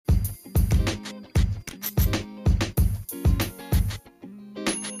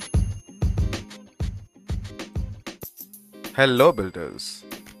Hello, builders.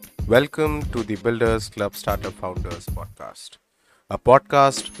 Welcome to the Builders Club Startup Founders podcast, a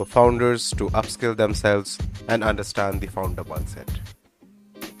podcast for founders to upskill themselves and understand the founder mindset.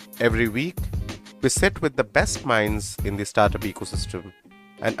 Every week, we sit with the best minds in the startup ecosystem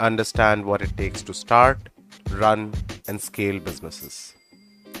and understand what it takes to start, run, and scale businesses.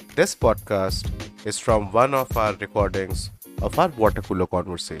 This podcast is from one of our recordings of our water cooler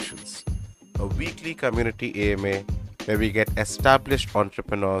conversations, a weekly community AMA where we get established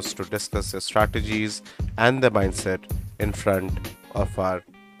entrepreneurs to discuss their strategies and their mindset in front of our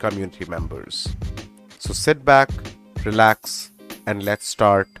community members. So sit back, relax, and let's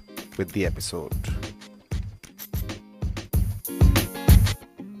start with the episode.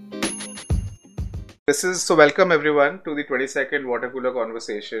 Welcome everyone to the 22nd Water Cooler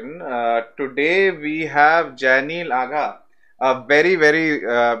Conversation. Today we have Jaineel Aga, a very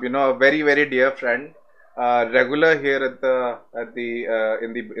dear friend, regular here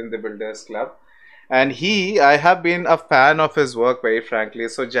in the Builders Club, and I have been a fan of his work, very frankly.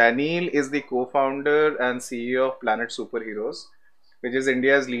 So Jaineel is the co-founder and CEO of Planet Superheroes, which is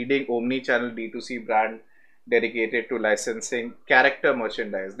India's leading omni-channel D2C brand dedicated to licensing character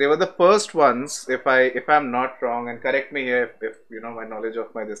merchandise. They were the first ones, if I'm not wrong, and correct me here if my knowledge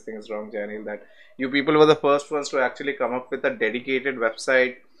of this thing is wrong, Jaineel, that you people were the first ones to actually come up with a dedicated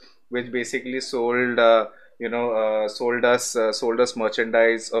website which basically sold us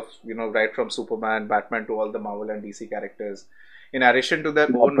merchandise of right from Superman, Batman to all the Marvel and DC characters. In addition to their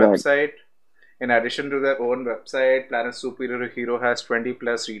own website, Planet Superhero has 20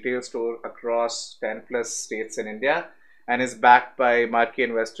 plus retail stores across 10 plus states in India and is backed by marquee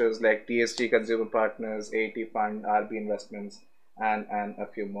investors like TSG Consumer Partners, AT Fund, RB Investments, and a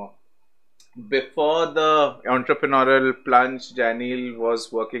few more. Before the entrepreneurial plunge, Jaineel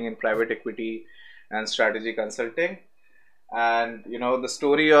was working in private equity and strategy consulting. And the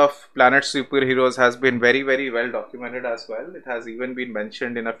story of Planet Superheroes has been very, very well documented as well. It has even been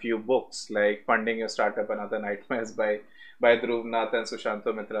mentioned in a few books like Funding Your Startup and Other Nightmares by Dhruv Nath and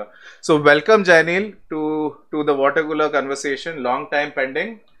Sushanto Mitra. So welcome, Jaineel, to the water cooler conversation. Long time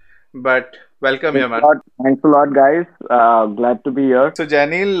pending, but welcome here, man. Thanks a lot, guys. Glad to be here. So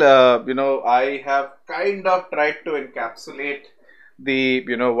Jaineel, I have kind of tried to encapsulate the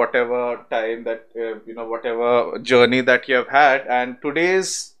whatever time that whatever journey that you have had, and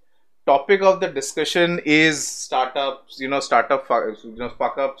today's topic of the discussion is startups,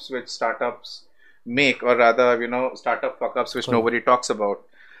 fuck ups which startups make, or rather startup fuck ups which nobody talks about.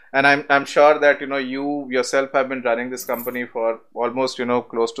 And I'm sure that you yourself have been running this company for almost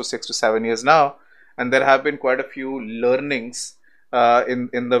close to 6 to 7 years now, and there have been quite a few learnings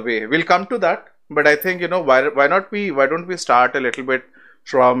in the way. We'll come to that. But I think why don't we start a little bit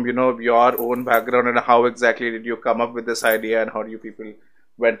from your own background and how exactly did you come up with this idea and how you people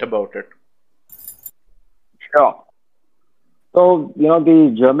went about it? Sure. So,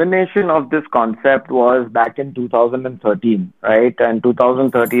 the germination of this concept was back in 2013, right? And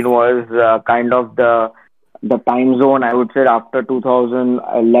 2013 was kind of the time zone, I would say, after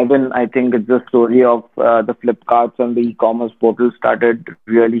 2011. I think it's the story of the Flipkarts and the e-commerce portals started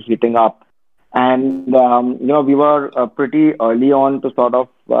really heating up. And, we were pretty early on to sort of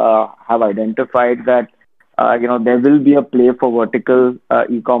have identified that, there will be a play for vertical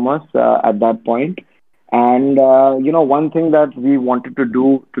e-commerce at that point. And, one thing that we wanted to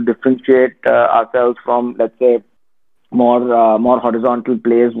do to differentiate ourselves from, let's say, more horizontal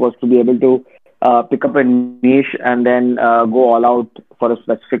plays was to be able to pick up a niche and then go all out for a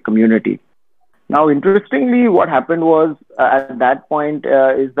specific community. Now, interestingly, what happened was at that point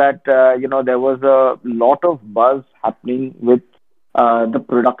is that, there was a lot of buzz happening with the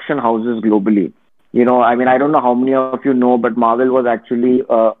production houses globally. I don't know how many of you know, but Marvel was actually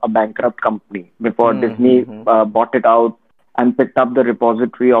a bankrupt company before Disney bought it out and picked up the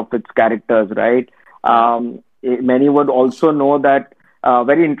repository of its characters, right? Many would also know that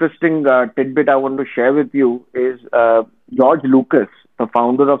very interesting tidbit I want to share with you is George Lucas, the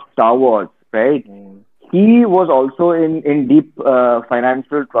founder of Star Wars, right? He was also in deep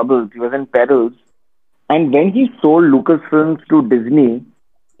financial troubles. He was in perils. And when he sold Lucasfilms to Disney,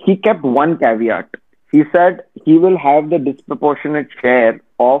 he kept one caveat. He said he will have the disproportionate share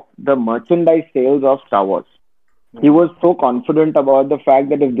of the merchandise sales of Star Wars. He was so confident about the fact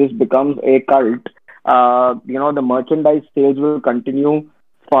that if this becomes a cult, the merchandise sales will continue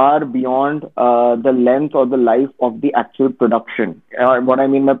far beyond the length or the life of the actual production. What I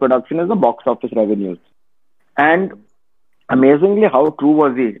mean by production is the box office revenues. And amazingly, how true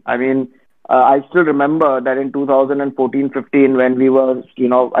was he? I still remember that in 2014-15, when we were,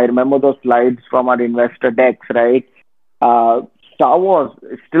 I remember those slides from our investor decks, right? uh, Star Wars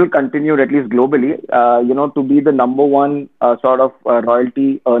still continued, at least globally, to be the number one sort of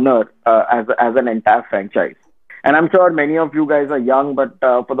royalty earner as an entire franchise. And I'm sure many of you guys are young, but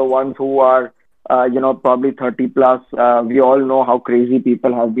for the ones who are, probably 30 plus, we all know how crazy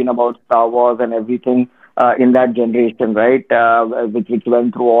people have been about Star Wars and everything in that generation, right? Which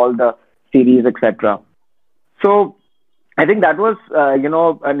went through all the series, etc. So I think that was,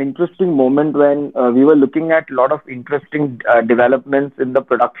 an interesting moment when we were looking at a lot of interesting developments in the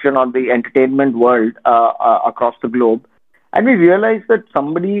production or the entertainment world across the globe. And we realized that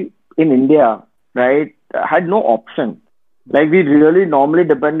somebody in India, right, had no option. Like we really normally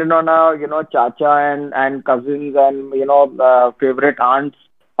depended on our, chacha and cousins and, favorite aunts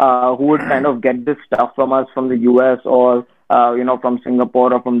who would kind of get this stuff from us from the US or, from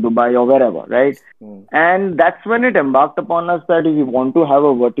Singapore or from Dubai or wherever, right? Mm. And that's when it embarked upon us that we want to have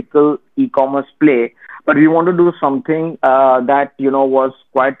a vertical e-commerce play, but we want to do something that was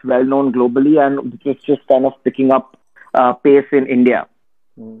quite well known globally and which was just kind of picking up pace in India.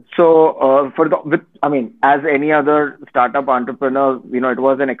 Mm. So I mean, as any other startup entrepreneur, it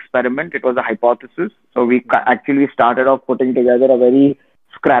was an experiment. It was a hypothesis. So we actually started off putting together a very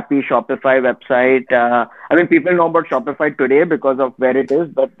scrappy Shopify website. I mean, people know about Shopify today because of where it is,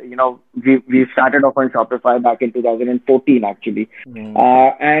 but we started off on Shopify back in 2014 actually.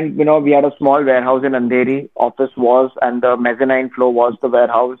 Mm. And we had a small warehouse in Andheri. Office was, and the mezzanine floor was the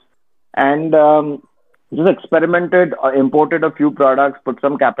warehouse. And just experimented, imported a few products, put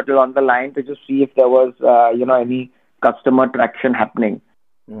some capital on the line to just see if there was, any customer traction happening.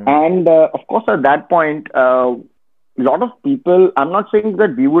 Mm. And of course, at that point, a lot of people. I'm not saying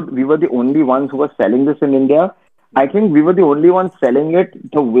that we were the only ones who were selling this in India. I think we were the only ones selling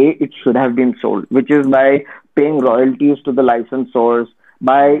it the way it should have been sold, which is by paying royalties to the licensors,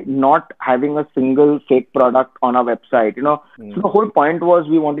 by not having a single fake product on our website. So the whole point was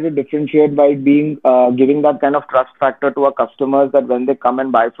we wanted to differentiate by being giving that kind of trust factor to our customers that when they come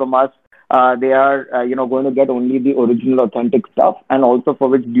and buy from us, they are going to get only the original authentic stuff, and also for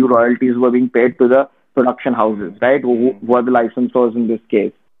which due royalties were being paid to the production houses, right? Who are the licensors in this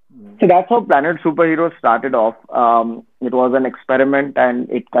case. So that's how Planet Superheroes started off. It was an experiment and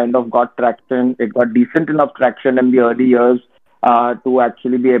it kind of got traction. It got decent enough traction in the early years to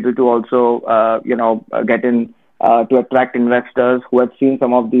actually be able to also, get in to attract investors who had seen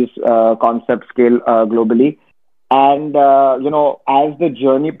some of these concepts scale globally. And, as the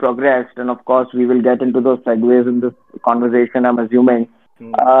journey progressed, and of course, we will get into those segues in this conversation, I'm assuming,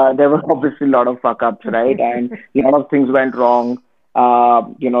 there were obviously a lot of fuck ups, right? And a lot of things went wrong. A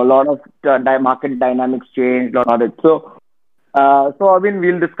lot of market dynamics changed, a lot of it. So I mean,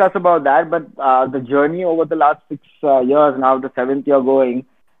 we'll discuss about that. But the journey over the last 6 years, now the seventh year going,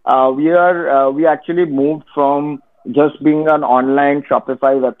 we actually moved from just being an online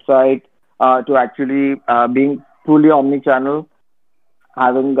Shopify website to actually being fully omni-channel,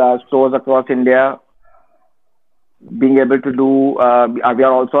 having stores across India, being able to do. We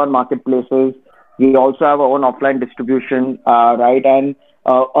are also on marketplaces. We also have our own offline distribution, right? And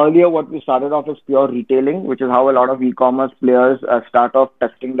earlier, what we started off as pure retailing, which is how a lot of e-commerce players start off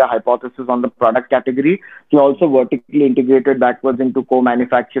testing the hypothesis on the product category. We also vertically integrated backwards into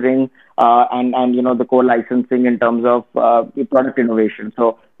co-manufacturing and the co-licensing in terms of product innovation.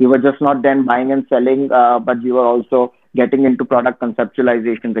 So we were just not then buying and selling, but we were also getting into product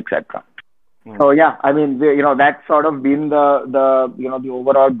conceptualizations, etc. So yeah, I mean, that's sort of been the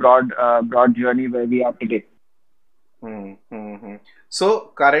overall broad journey where we are today. Mm-hmm.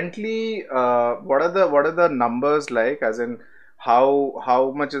 So currently, what are the numbers like? As in,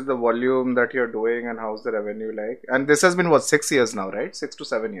 how much is the volume that you're doing, and how's the revenue like? And this has been what, 6 years now, right? 6 to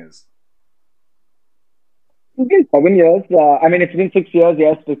 7 years. It's been 7 years. I mean, it's been 6 years,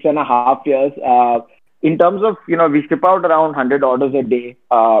 yes, 6.5 years. In terms of, we ship out around 100 orders a day,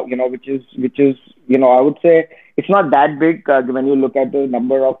 which is, I would say it's not that big when you look at the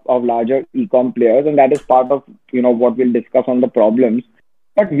number of larger e-com players. And that is part of, what we'll discuss on the problems.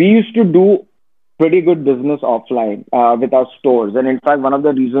 But we used to do pretty good business offline with our stores. And in fact, one of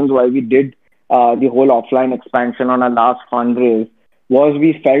the reasons why we did the whole offline expansion on our last fundraise was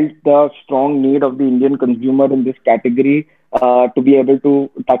we felt the strong need of the Indian consumer in this category to be able to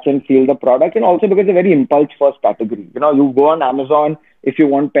touch and feel the product, and also because it's a very impulse first category. You go on Amazon if you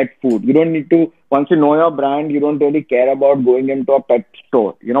want pet food. You don't need to, once you know your brand, you don't really care about going into a pet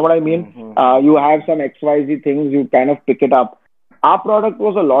store. You know what I mean? Mm-hmm. You have some XYZ things, you kind of pick it up. Our product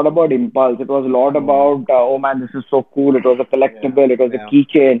was a lot about impulse. It was a lot about, oh man, this is so cool. It was a collectible. Yeah, It was a yeah.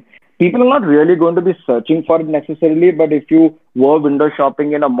 keychain. people are not really going to be searching for it necessarily. But if you were window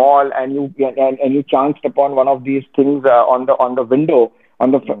shopping in a mall and you chanced upon one of these things on the window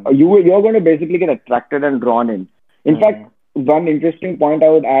Mm. you're going to basically get attracted and drawn in. In fact, Mm. one interesting point I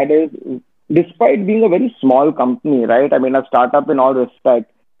would add is, despite being a very small company, right? I mean, a startup in all respect,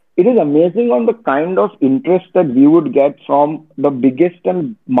 it is amazing on the kind of interest that we would get from the biggest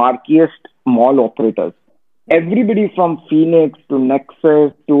and marqueest mall operators. Mm. Everybody from Phoenix to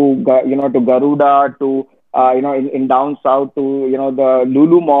Nexus to to Garuda to in down south to the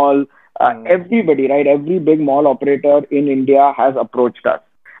Lulu Mall. Mm. Everybody, right? Every big mall operator in India has approached us.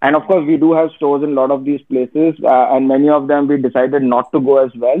 And of course, we do have stores in a lot of these places, and many of them we decided not to go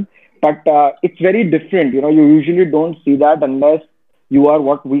as well. But it's very different. You usually don't see that unless you are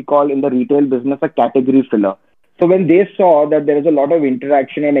what we call in the retail business a category filler. So when they saw that there is a lot of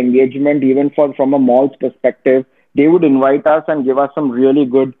interaction and engagement, even from a mall's perspective, they would invite us and give us some really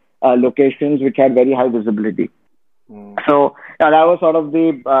good locations which had very high visibility. Mm. So yeah, that was sort of the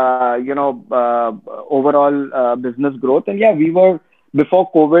overall business growth. And yeah, we were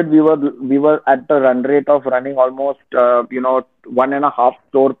before COVID, we were at the run rate of running almost 1.5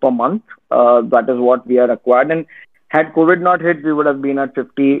 store per month. That is what we are acquired. And had COVID not hit, we would have been at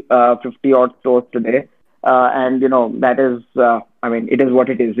 50 odd stores today. And that is, I mean, it is what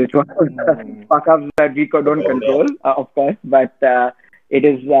it is. It's one of the Mm. fuck ups that we don't control, of course, but it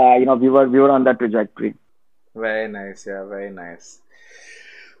is, we were on that trajectory. Very nice, yeah, very nice.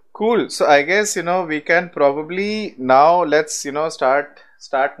 Cool. So I guess we can probably now let's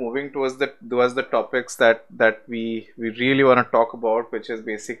start moving towards the topics that we really want to talk about, which is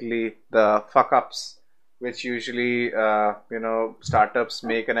basically the fuck ups, which usually startups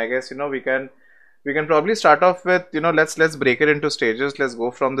make. And I guess we can probably start off with let's break it into stages. Let's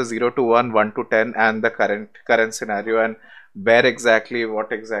go from the 0 to 1, 1 to 10, and the current scenario, and where exactly,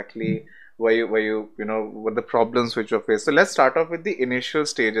 what exactly were what the problems which were faced. So let's start off with the initial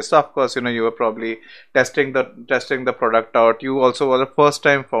stages. So of course you were probably testing the product out. You also were the first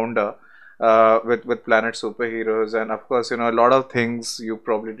time founder with Planet Superheroes, and of course a lot of things you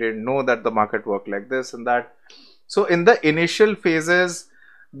probably didn't know, that the market worked like this and that. So in the initial phases,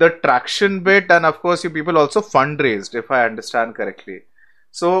 the traction bit, and of course you people also fundraised, if I understand correctly.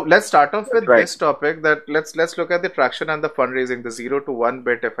 So let's start off That's with right. this topic, that let's look at the traction and the fundraising, the 0 to 1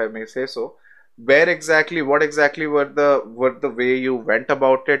 bit, if I may say so. What exactly were the way you went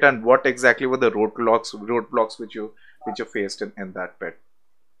about it, and what exactly were the roadblocks which you faced in that bit?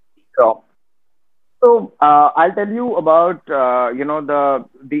 So, I'll tell you about the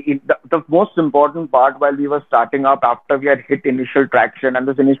most important part while we were starting up after we had hit initial traction, and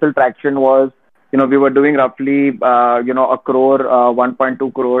this initial traction was we were doing roughly a crore,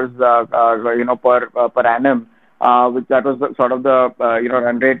 1.2 crores per annum, which that was sort of the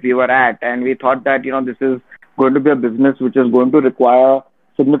run rate we were at, and we thought that this is going to be a business which is going to require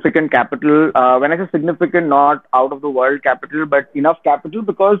significant capital. When I say significant, not out of the world capital, but enough capital,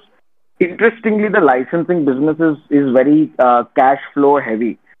 because interestingly, the licensing business is very cash flow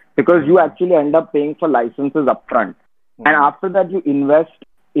heavy, because you Hmm. actually end up paying for licenses upfront. And Hmm. after that, you invest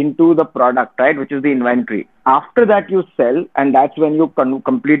into the product, right, which is the inventory. After that, you sell, and that's when you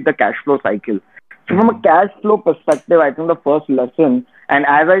complete the cash flow cycle. So, from a Hmm. cash flow perspective, I think the first lesson, and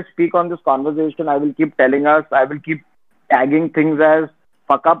as I speak on this conversation, I will keep telling us, I will keep tagging things as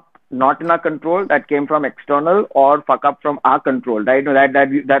fuck up not in our control that came from external, or fuck up from our control, right?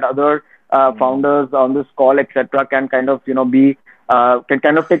 That other Hmm. founders on this call, etc., can kind of be can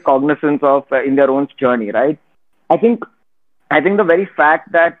kind of take cognizance of in their own journey, right? I think I think the very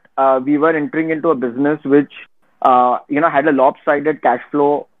fact that we were entering into a business which had a lopsided cash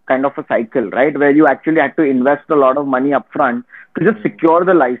flow kind of a cycle, right, where you actually had to invest a lot of money upfront to just Hmm. secure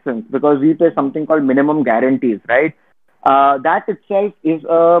the license, because we pay something called minimum guarantees, right? That itself is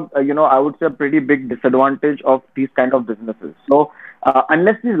I would say a pretty big disadvantage of these kind of businesses. So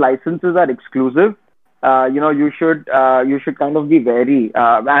unless these licenses are exclusive, you should kind of be wary.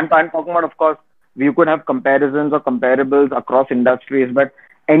 I'm talking about, of course, we could have comparisons or comparables across industries, but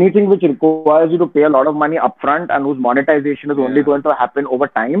anything which requires you to pay a lot of money upfront and whose monetization is only Yeah. going to happen over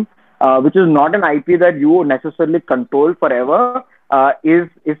time, which is not an IP that you necessarily control forever,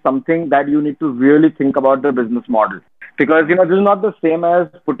 is something that you need to really think about the business model. Because this is not the same as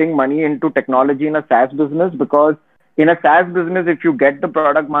putting money into technology in a SaaS business, because in a SaaS business, if you get the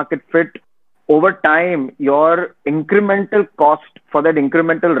product market fit, over time, your incremental cost for that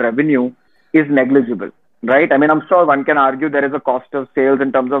incremental revenue is negligible, right? I mean, I'm sure one can argue there is a cost of sales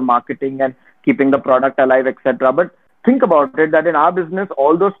in terms of marketing and keeping the product alive, etc. But think about it, that in our business,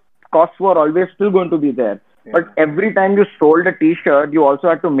 all those costs were always still going to be there. But Yeah. every time you sold a t-shirt, you also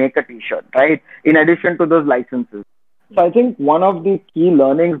had to make a t-shirt, right? In addition to those licenses. So I think one of the key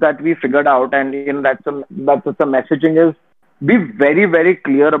learnings that we figured out, and that's the messaging is be very very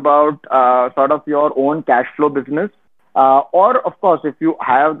clear about sort of your own cash flow business. Or of course, if you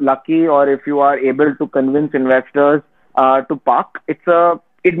have lucky or if you are able to convince investors to park,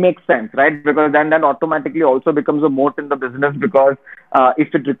 it makes sense, right? Because then that automatically also becomes a moat in the business because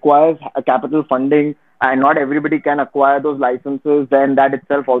if it requires a capital funding and not everybody can acquire those licenses, then that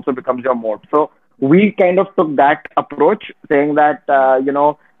itself also becomes your moat. So we kind of took that approach, saying that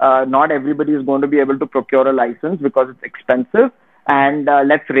not everybody is going to be able to procure a license because it's expensive, and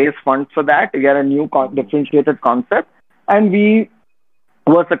let's raise funds for that. We are a new differentiated concept, and we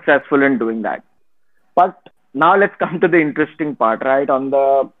were successful in doing that. But now let's come to the interesting part, right? On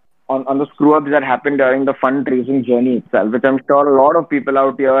the screw ups that happened during the fundraising journey itself, which I'm sure a lot of people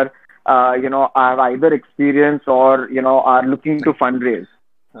out here, have either experienced or are looking to fundraise.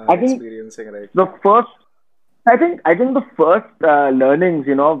 I think Experiencing right the now. first, I think the first learnings,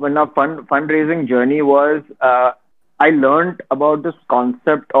 when a fundraising journey was, I learned about this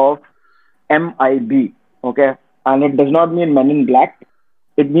concept of MIB. Okay, and it does not mean Men in Black.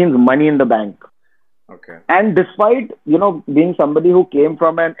 It means money in the bank. Okay. And despite being somebody who came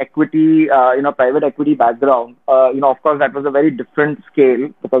from an equity, private equity background, of course that was a very different scale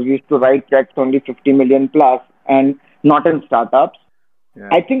because we used to write checks only 50 million plus and not in startups. Yeah.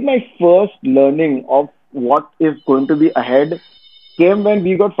 I think my first learning of what is going to be ahead came when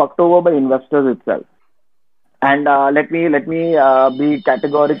we got fucked over by investors itself. And let me be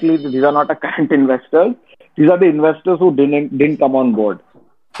categorically, these are not the current investors. These are the investors who didn't come on board.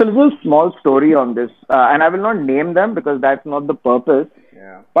 So little small story on this, and I will not name them because that's not the purpose.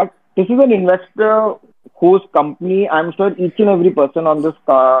 Yeah. But this is an investor whose company I'm sure each and every person on this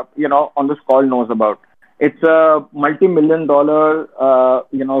on this call knows about. It's a multi-million dollar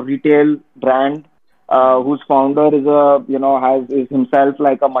retail brand whose founder is a has is himself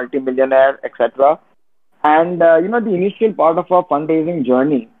like a multi-millionaire, etc. And the initial part of our fundraising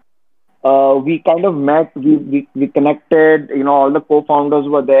journey, we kind of met, we connected, all the co-founders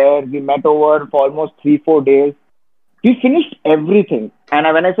were there. We met over for almost 3 4 days. We finished everything. And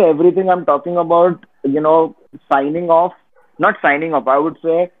when I say everything, I'm talking about, signing off, not signing off, I would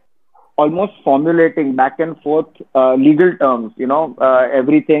say almost formulating back and forth legal terms,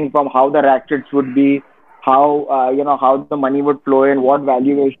 everything from how the ratchets would be, how the money would flow in, what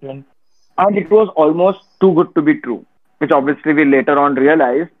valuation. And it was almost too good to be true, which obviously we later on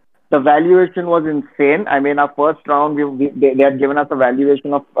realized the valuation was insane. I mean, our first round, they had given us a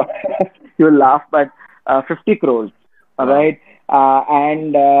valuation of, you'll laugh, but 50 crores, all Wow. right?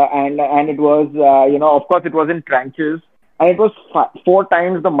 And it was, of course, it was in tranches, and it was 4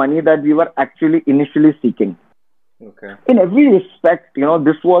 times the money that we were actually initially seeking. Okay. In every respect,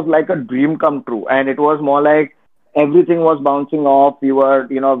 this was like a dream come true, and it was more like everything was bouncing off. We were,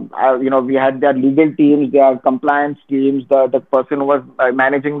 we had their legal teams, their compliance teams. The person who was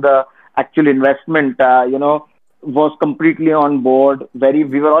managing the actual investment, was completely on board.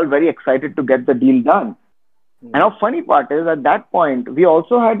 We were all very excited to get the deal done. And Hmm. our funny part is at that point, we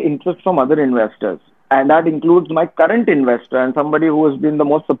also had interest from other investors. And that includes my current investor and somebody who has been the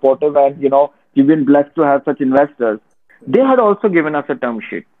most supportive. And, we've been blessed to have such investors. They had also given us a term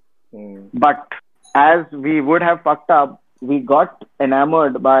sheet. Hmm. But as we would have fucked up, we got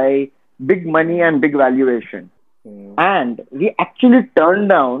enamored by big money and big valuation. Hmm. And we actually turned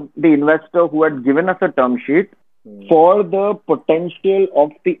down the investor who had given us a term sheet Hmm. for the potential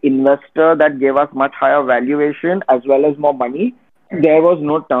of the investor that gave us much higher valuation as well as more money. There was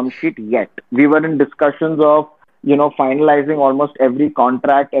no term sheet yet. We were in discussions of, finalizing almost every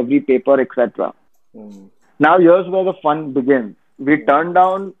contract, every paper, etc. Hmm. Now here's where the fun begins. We Hmm. turned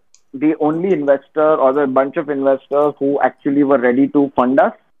down the only investor or the bunch of investors who actually were ready to fund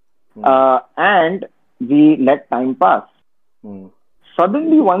us, Hmm. and we let time pass. Hmm.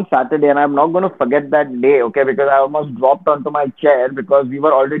 Suddenly one Saturday, and I'm not going to forget that day, okay, because I almost dropped onto my chair because we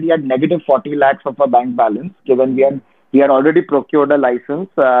were already at negative 40 lakhs of our bank balance, given Hmm. we had already procured a license,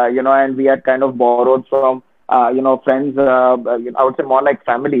 and we had kind of borrowed from, friends, I would say more like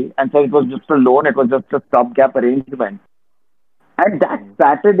family. And so it was just a loan, it was just a stopgap arrangement. And that Hmm.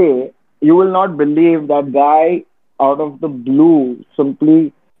 Saturday, you will not believe that guy out of the blue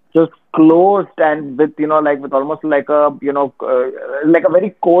simply just closed and with, like with almost like a, like a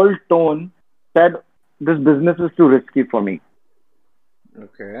very cold tone said, this business is too risky for me.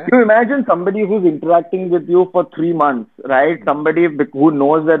 Okay. You imagine somebody who's interacting with you for 3 months, right? Hmm. Somebody who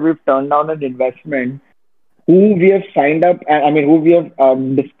knows that we've turned down an investment, who we have signed up, who we have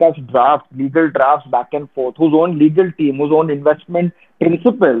discussed drafts, legal drafts back and forth, whose own legal team, whose own investment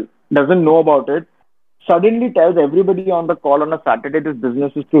principal doesn't know about it, suddenly tells everybody on the call on a Saturday, this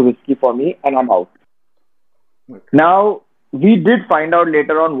business is too risky for me and I'm out. Okay. Now, we did find out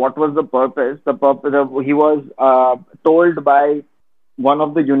later on what was the purpose. He was told by one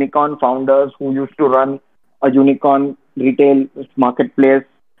of the unicorn founders who used to run a unicorn retail marketplace,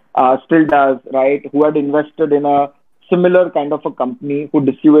 still does, right? Who had invested in a similar kind of a company, who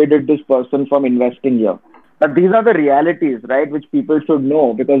dissuaded this person from investing here. But these are the realities, right, which people should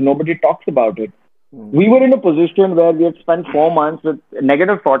know because nobody talks about it. We were in a position where we had spent 4 months with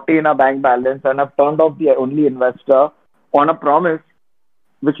negative 40 in our bank balance and have turned off the only investor on a promise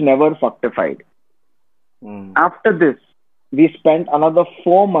which never fructified. After this, we spent another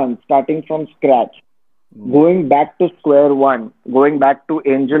 4 months starting from scratch, going back to square one, going back to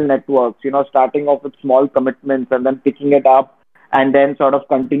angel networks, starting off with small commitments and then picking it up and then sort of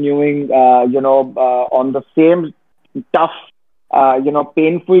continuing, on the same tough,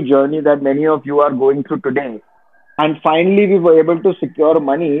 painful journey that many of you are going through today. And finally, we were able to secure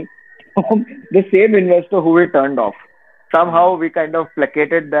money from the same investor who we turned off. Somehow we kind of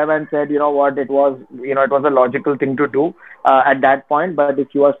placated them and said, you know what, it was a logical thing to do at that point. But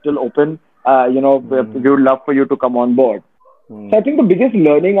if you are still open, we would love for you to come on board. So I think the biggest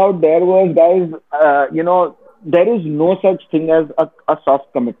learning out there was, guys, there is no such thing as a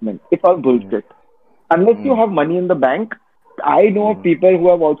soft commitment. It's all bullshit. Unless you have money in the bank, I know of people who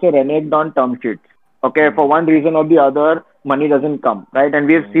have also reneged on term sheets. Okay, for one reason or the other, money doesn't come, right? And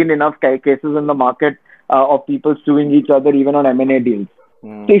we have seen enough cases in the market of people suing each other even on M&A deals.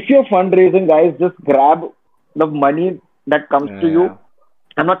 So if you're fundraising, guys, just grab the money that comes to you.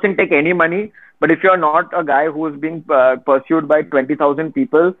 I'm not saying take any money, but if you're not a guy who is being pursued by 20,000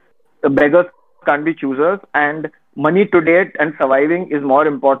 people, the beggars can't be choosers. And money today and surviving is more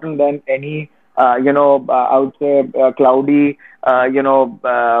important than any I would say cloudy, valuations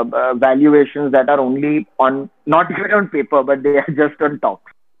that are only on, not even on paper, but they are just on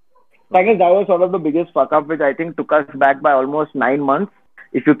talks. So I guess that was sort of the biggest fuck up, which I think took us back by almost 9 months.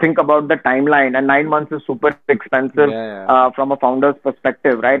 If you think about the timeline, and 9 months is super expensive from a founder's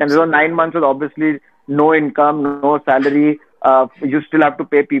perspective, right? And those 9 months with obviously no income, no salary. You still have to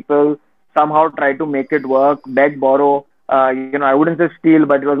pay people, somehow try to make it work, beg, borrow. I wouldn't say steal,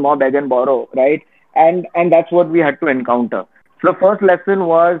 but it was more beg and borrow, right? And that's what we had to encounter. So the first lesson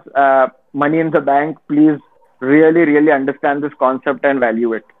was money in the bank. Please really, really understand this concept and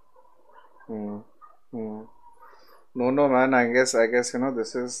value it. No, man. I guess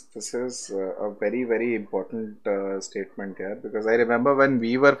this is a very, very important statement here, because I remember when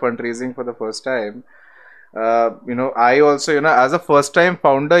we were fundraising for the first time. I also, as a first time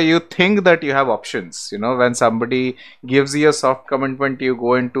founder, you think that you have options. When somebody gives you a soft commitment, you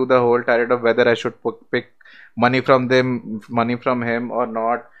go into the whole turret of whether I should pick money from him or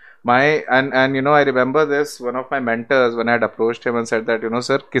not. I remember this, one of my mentors, when I had approached him and said that,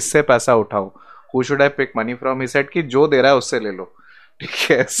 sir, kisse paisa uthao? Who should I pick money from? He said ki jo de raha hai usse le lo.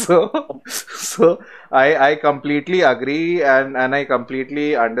 Okay, so I completely agree and I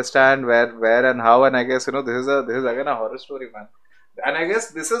completely understand where and how, and I guess this is again a horror story, man. And I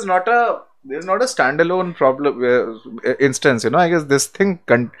guess this is not a standalone problem instance. I guess this thing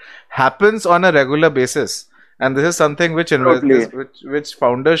happens on a regular basis, and this is something which which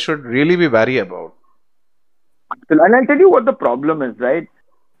founders should really be wary about. And I'll tell you what the problem is, right?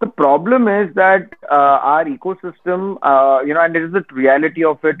 The problem is that our ecosystem, and it is the reality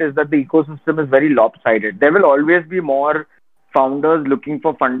of it, is that the ecosystem is very lopsided. There will always be more founders looking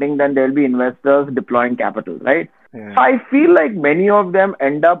for funding than there will be investors deploying capital, right? Yeah. So I feel like many of them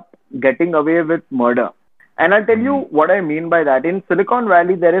end up getting away with murder. And I'll tell you what I mean by that. In Silicon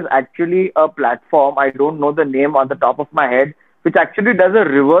Valley, there is actually a platform, I don't know the name on the top of my head, which actually does a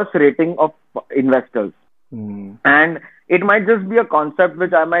reverse rating of investors. And it might just be a concept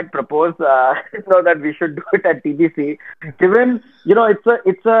which I might propose, that we should do it at TBC. Given,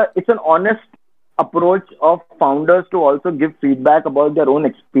 it's an honest approach of founders to also give feedback about their own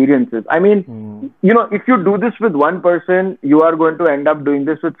experiences. I mean, if you do this with one person, you are going to end up doing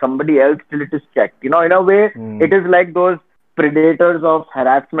this with somebody else till it is checked. In a way, it is like those predators of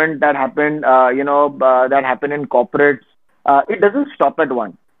harassment that happen, that happen in corporates. It doesn't stop at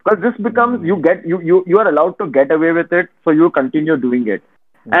one. Because this becomes, you are allowed to get away with it, so you continue doing it.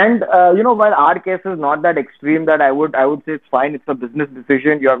 And, while our case is not that extreme, that I would say it's fine, it's a business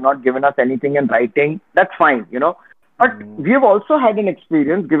decision, you have not given us anything in writing, that's fine, But we have also had an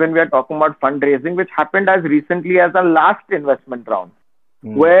experience, given we are talking about fundraising, which happened as recently as our last investment round.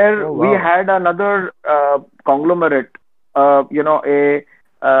 where Oh we wow. had another conglomerate, a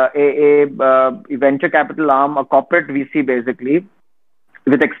venture capital arm, a corporate VC basically,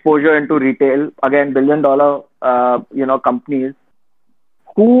 with exposure into retail, again, billion-dollar, companies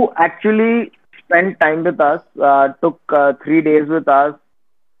who actually spent time with us, took 3 days with us,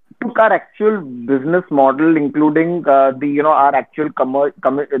 took our actual business model, including our actual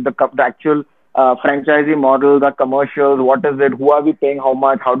the actual franchisee model, the commercials, what is it, who are we paying, how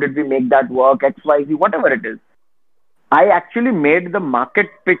much, how did we make that work, X, Y, Z, whatever it is. I actually made the market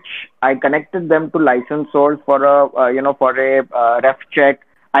pitch. I connected them to licensors for a ref check.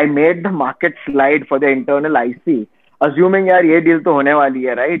 I made the market slide for the internal IC, assuming यार ये deal तो होने वाली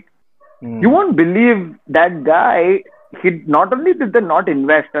है, right? You Hmm. won't believe that guy. He not only did they not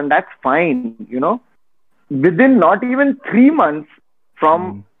invest, and that's fine. Within not even 3 months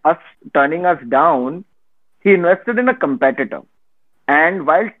from Hmm. us turning us down, he invested in a competitor. And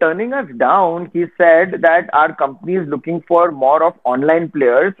while turning us down, he said that our company is looking for more of online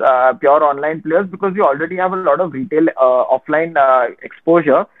players, pure online players, because we already have a lot of retail offline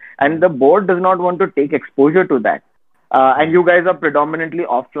exposure, and the board does not want to take exposure to that. And you guys are predominantly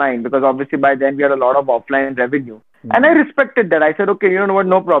offline because obviously by then we had a lot of offline revenue. And I Hmm. respected that. I said, okay, you know what,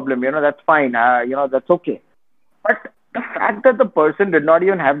 no problem. That's fine. That's okay. But the fact that the person did not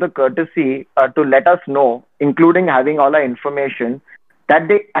even have the courtesy to let us know, including having all our information, that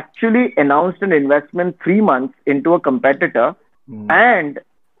they actually announced an investment 3 months into a competitor. Hmm. And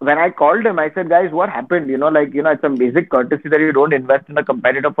when I called him, I said, guys, what happened? It's a basic courtesy that you don't invest in a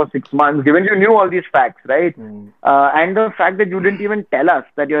competitor for 6 months, given you knew all these facts, right? Hmm. And the fact that you didn't even tell us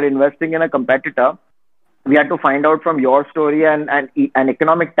that you're investing in a competitor, we had to find out from your story and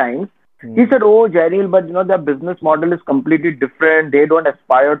Economic Times. He Hmm. said, "Oh, Jaineel, but their business model is completely different. They don't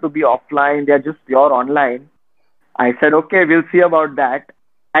aspire to be offline. They're just pure online." I said, "Okay, we'll see about that."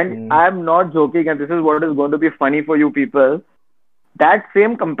 And Hmm. I'm not joking, and this is what is going to be funny for you people. That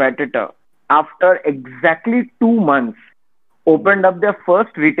same competitor, after exactly 2 months, opened up their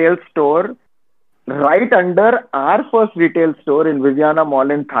first retail store right under our first retail store in Viviana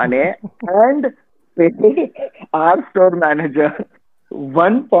Mall in Thane, and paid our store manager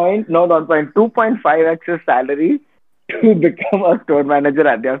 2.5x his salary to become a store manager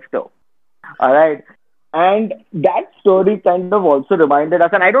at their store. All right. And that story kind of also reminded us,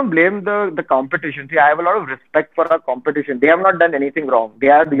 and I don't blame the competition. See, I have a lot of respect for our competition. They have not done anything wrong.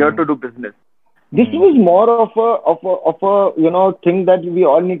 They are here Hmm. to do business. This Hmm. was more of a thing that we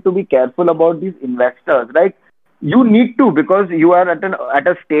all need to be careful about these investors. Like, you need to, because you are at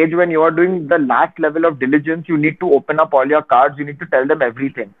a stage when you are doing the last level of diligence. You need to open up all your cards. You need to tell them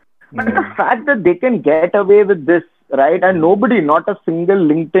everything. But the Hmm. fact that they can get away with this, right? And Hmm. nobody, not a single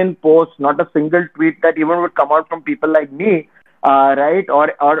LinkedIn post, not a single tweet that even would come out from people like me, right? Or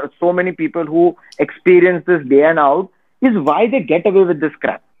so many people who experience this day and out, is why they get away with this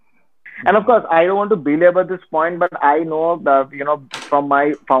crap. And of course, I don't want to belabor this point, but I know that, from my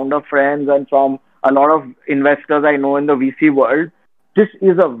founder friends and from a lot of investors I know in the VC world, this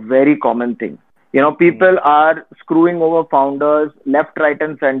is a very common thing. Hmm. People are screwing over founders left, right,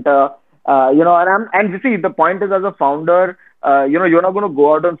 and center. And you see, the point is, as a founder, you're not going to go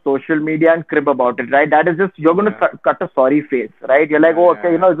out on social media and crib about it, right? That is just, you're going to Yeah. cut a sorry face, right? You're like, Yeah. oh,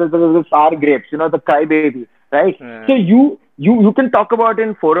 okay, Yeah. this sour grapes, the crybaby, right? So Yeah. you can talk about it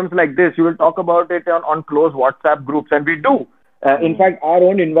in forums like this. You will talk about it on close WhatsApp groups, and we do. In Hmm. fact, our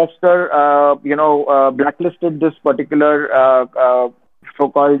own investor, blacklisted this particular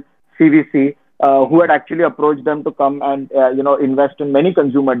so-called CVC, who Hmm. had actually approached them to come and invest in many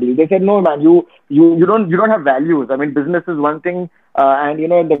consumer deals. They said, "No, man, you don't have values. I mean, business is one thing, and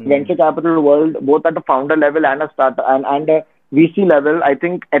in the Hmm. venture capital world, both at the founder level and a start and a VC level, I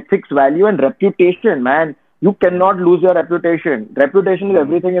think ethics, value, and reputation, man. You Hmm. cannot lose your reputation. Reputation is Hmm.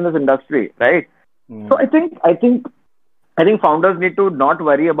 everything in this industry, right? So Hmm. I think founders need to not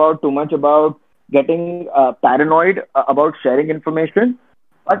worry about too much about getting paranoid about sharing information,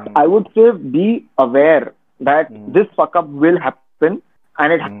 but Hmm. I would say be aware that Hmm. this fuck up will happen,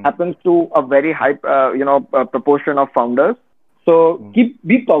 and it Hmm. happens to a very high proportion of founders. So Hmm.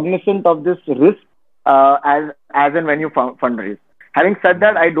 be cognizant of this risk as and when you fundraise. Having said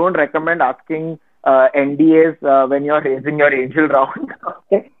that, Hmm. I don't recommend asking NDAs when you're raising your angel round.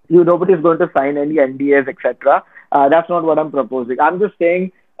 Okay? Nobody is going to sign any NDAs, etc. That's not what I'm proposing. I'm just saying,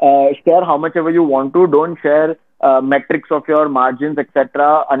 share how much ever you want to. Don't share metrics of your margins, etc.,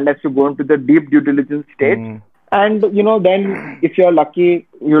 unless you go into the deep due diligence stage. Hmm. And then if you're lucky,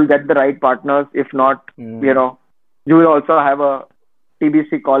 you'll get the right partners. If not, you Hmm. know, you will also have a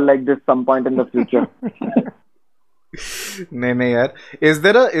TBC call like this some point in the future. नहीं नहीं यार. Is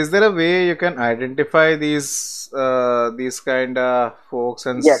there a way you can identify these kind of folks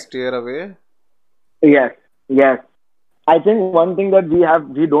and Yes, steer away? yes, yes. I think one thing that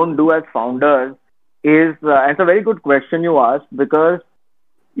we don't do as founders is, and it's a very good question you asked, because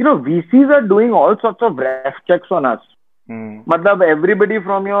VCs are doing all sorts of ref checks on us. Hmm. Matlab, everybody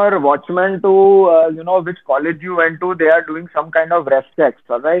from your watchman to which college you went to, they are doing some kind of ref checks.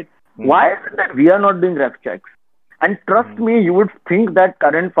 All right. Hmm. Why is it that we are not doing ref checks? And trust Hmm. me, you would think that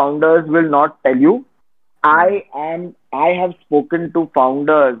current founders will not tell you. Hmm. I have spoken to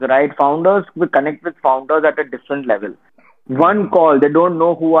founders, right? Founders, we connect with founders at a different level. One Hmm. call, they don't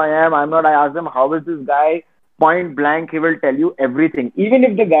know who I am. I'm not. I ask them, how is this guy? Point blank, he will tell you everything. Even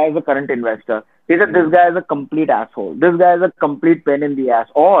if the guy is a current investor, he said, this Hmm. guy is a complete asshole. This guy is a complete pain in the ass.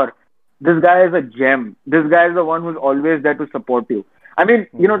 Or this guy is a gem. This guy is the one who's always there to support you. I mean,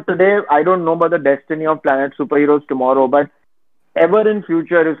 Hmm. today I don't know about the destiny of Planet Superheroes tomorrow, but ever in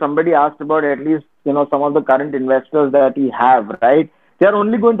future, if somebody asked about at least some of the current investors that we have, right, they are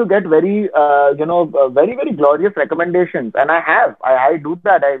only Hmm. going to get very very very glorious recommendations. And I do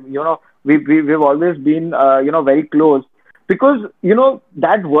that. We've always been very close, because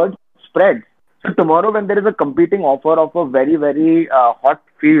that word spreads. So tomorrow when there is a competing offer of a very very hot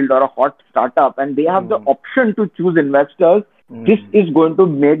field or a hot startup, and they have the Hmm. option to choose investors, this Hmm. is going to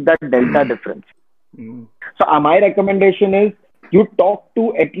make that delta difference. Hmm. So my recommendation is, you talk to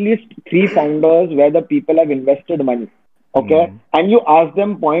at least three founders where the people have invested money. Okay. Hmm. And you ask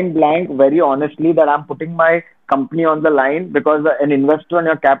them point blank, very honestly, that I'm putting my company on the line, because an investor on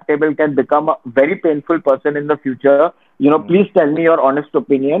your cap table can become a very painful person in the future. Hmm. Please tell me your honest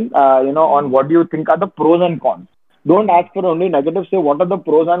opinion, on Hmm. what do you think are the pros and cons. Don't Hmm. ask for only negative. Say, what are the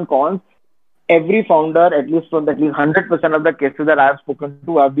pros and cons? Every founder, at least from at least 100% of the cases that I have spoken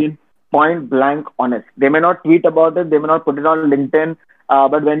to, have been point blank honest. They may not tweet about it, they may not put it on LinkedIn,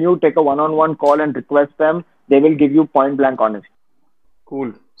 but when you take a one-on-one call and request them, they will give you point blank honest.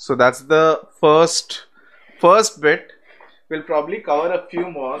 Cool. So that's the first bit. We'll probably cover a few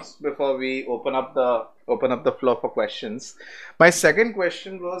more before we open up the floor for questions. My second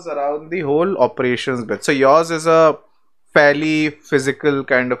question was around the whole operations bit. So yours is a fairly physical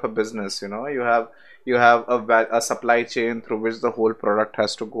kind of a business. You have a supply chain through which the whole product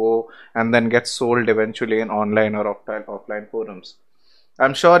has to go and then get sold eventually in online or offline forums.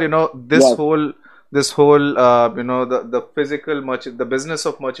 I'm sure this Yes. whole the physical the business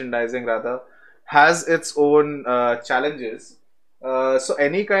of merchandising rather has its own challenges. So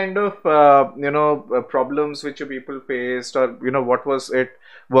any kind of problems which you people faced, or what was it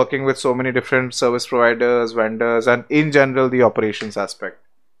working with so many different service providers, vendors, and in general the operations aspect?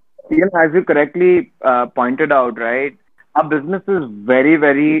 As you correctly pointed out, right, our business is very,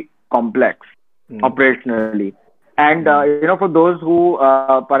 very complex Mm, operationally. And, mm, for those who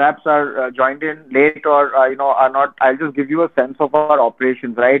perhaps are joined in late, or, are not, I'll just give you a sense of our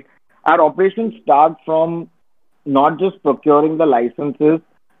operations, right? Our operations start from not just procuring the licenses,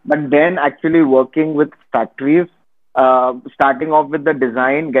 but then actually working with factories, starting off with the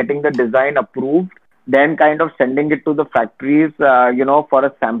design, getting the design approved, then kind of sending it to the factories, for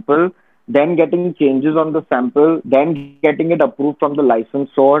a sample, then getting changes on the sample, then getting it approved from the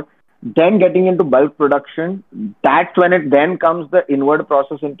licensor, then getting into bulk production. That's when it then comes the inward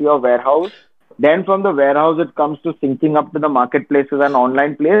process into your warehouse. Then from the warehouse, it comes to syncing up to the marketplaces and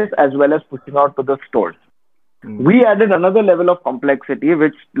online place, as well as pushing out to the stores. mm, We added another level of complexity,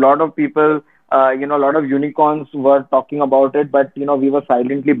 which a lot of people, a lot of unicorns were talking about it, but we were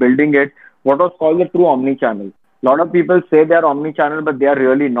silently building it. What was called the true omni-channel. A lot of people say they are omni-channel, but they are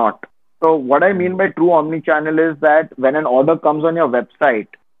really not. So what I mean mm, by true omni-channel is that when an order comes on your website,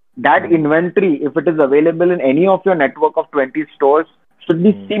 that mm, inventory, if it is available in any of your network of 20 stores, should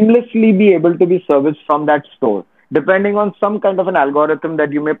be mm, seamlessly be able to be serviced from that store, depending on some kind of an algorithm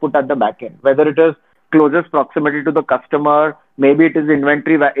that you may put at the back end, whether it is closest proximity to the customer, maybe it is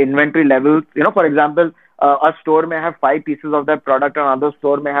inventory levels. For example, a store may have 5 pieces of that product, and another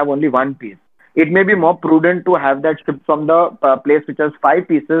store may have only 1 piece. It may be more mm, prudent to have that shipped from the place which has 5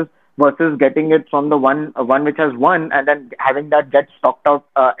 pieces, versus getting it from the one which has one, and then having that get stocked out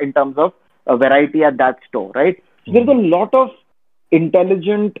in terms of variety at that store, right? So there's a mm, lot of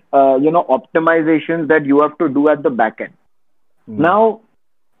intelligent optimizations that you have to do at the back end. mm, Now,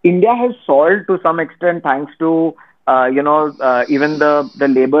 India has solved to some extent, thanks to even the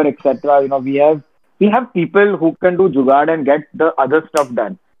labor, etc. We have people who can do jugaad and get the other stuff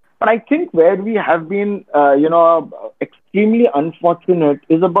done. But I think where we have been extremely unfortunate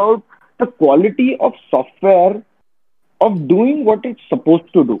is about the quality of software of doing what it's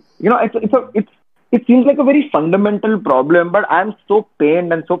supposed to do. It's It seems like a very fundamental problem, but I'm so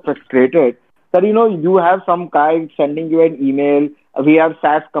pained and so frustrated that you have some guy sending you an email. We have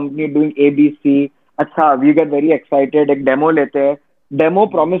SaaS company doing ABC. Acha, we get very excited. A demo lete. Hai. Demo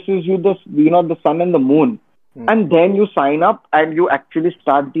promises you the sun and the moon, Hmm. and then you sign up and you actually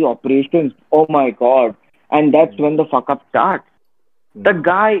start the operations. Oh my God! And that's Hmm. when the fuck up starts. The Hmm.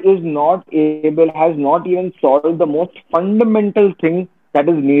 guy is not able, has not even solved the most fundamental thing that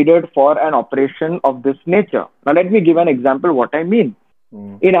is needed for an operation of this nature. Now, let me give an example what I mean.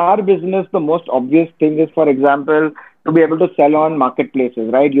 Hmm. In our business, the most obvious thing is, for example, to be able to sell on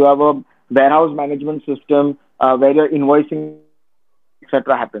marketplaces, right? You have a warehouse management system where your invoicing,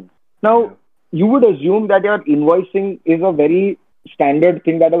 etc., happens. Now, you Yeah. would assume that your invoicing is a very standard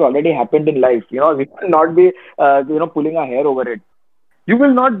thing that has already happened in life. We will not be, pulling our hair over it. You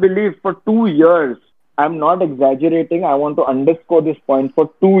will not believe for 2 years, I'm not exaggerating. I want to underscore this point. For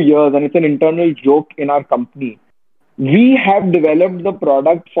 2 years, and it's an internal joke in our company, we have developed the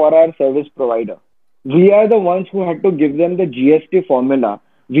product for our service provider. We are the ones who had to give them the GST formula.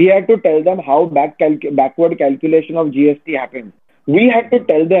 We had to tell them how backward calculation of GST happens. We had to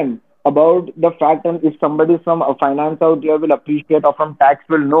tell them about the fact, and if somebody from finance out here will appreciate or from tax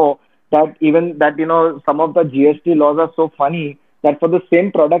will know that even that some of the GST laws are so funny that for the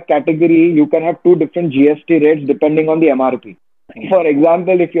same product category you can have two different GST rates depending on the MRP. Hmm. For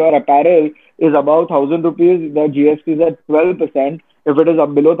example, if your apparel is above 1,000 rupees, the GST is at 12%. If it is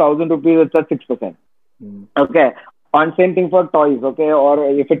up below 1,000 rupees, it's at 6%. Hmm. Okay. On same thing for toys, okay, or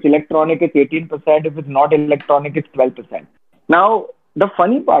if it's electronic, it's 18%. If it's not electronic, it's 12%. Now, the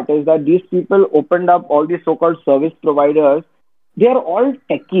funny part is that these people opened up all these so-called service providers. They are all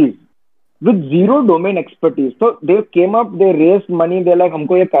techies with zero domain expertise. So they came up, they raised money, they're like,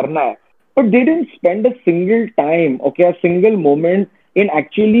 humko ye karna hai. But they didn't spend a single time, okay, a single moment in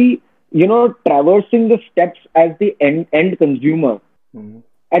actually, traversing the steps as the end consumer. Hmm.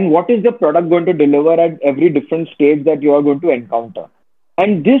 And what is the product going to deliver at every different stage that you are going to encounter.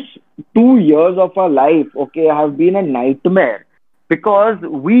 And this 2 years of our life, okay, have been a nightmare because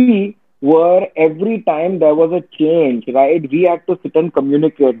we were every time there was a change, right? We had to sit and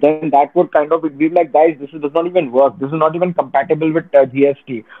communicate. Then that would kind of be like, guys, does not even work. This is not even compatible with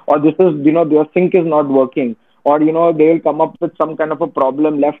GST, or this is, their sync is not working, or they will come up with some kind of a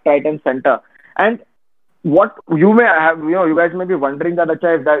problem left, right, and center. And what you may have, you guys may be wondering that,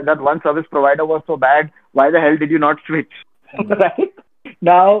 acha, if that one service provider was so bad, why the hell did you not switch? Hmm. Right?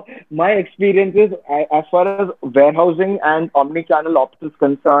 Now, my experience is, as far as warehousing and omni-channel ops is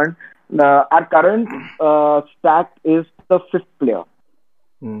concerned, our current stack is the fifth player.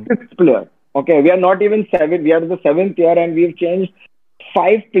 Hmm. Fifth player. Okay, we are not even seven. We are the seventh year, and we've changed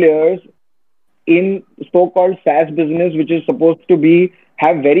five players in so-called SaaS business, which is supposed to be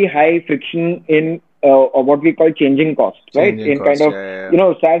have very high friction in what we call changing costs, right? Changing In kind cost. of, Yeah.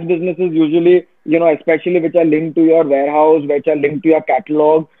 Yeah. SaaS businesses usually, especially which are linked to your warehouse, which are linked to your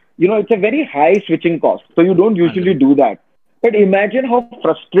catalog, it's a very high switching cost. So you don't usually Agree. do that. But imagine how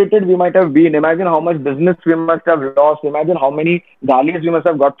frustrated we might have been. Imagine how much business we must have lost. Imagine how many galis we must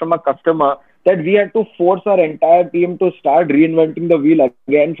have got from a customer that we had to force our entire team to start reinventing the wheel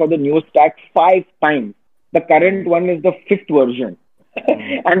again for the new stack 5 times. The current Hmm. one is the fifth version.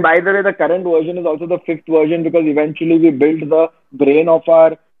 Hmm. And by the way, the current version is also the fifth version because eventually we built the brain of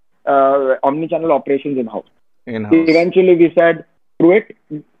our omni-channel operations in-house. In-house. Eventually we said, screw it.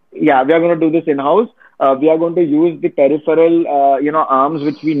 Yeah, we are going to do this in-house. We are going to use the peripheral, arms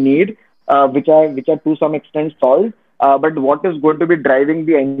which we need, which are to some extent solved. But what is going to be driving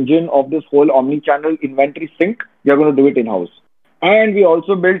the engine of this whole omni-channel inventory sync? We are going to do it in-house. And we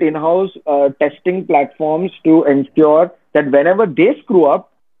also built in-house testing platforms to ensure that whenever they screw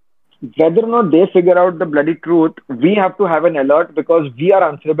up, whether or not they figure out the bloody truth, we have to have an alert because we are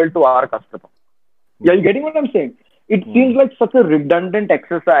answerable to our customer. Yeah, you Hmm. getting what I'm saying? It Hmm. seems like such a redundant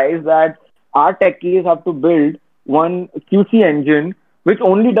exercise that our techies have to build one QC engine which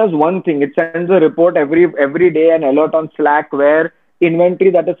only does one thing. It sends a report every day, an alert on Slack where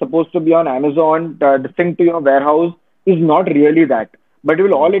inventory that is supposed to be on Amazon, synced to your warehouse, is not really that. But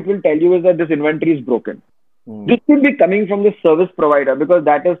all Hmm. it will tell you is that this inventory is broken. Hmm. This will be coming from the service provider because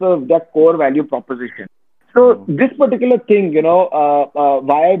that is their core value proposition. So Hmm. this particular thing,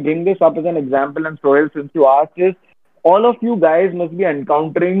 why I bring this up as an example, and Sohail, since you asked, is all of you guys must be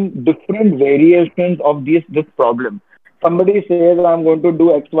encountering different variations of this problem. Somebody says, I'm going to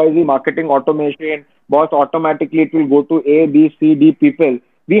do XYZ marketing automation, boss, automatically it will go to A, B, C, D people.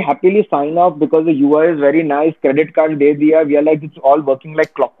 We happily sign off because the UI is very nice, credit card de diya, we are like, it's all working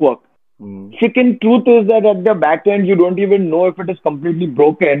like clockwork. Mm. Second truth is that at the back end, you don't even know if it is completely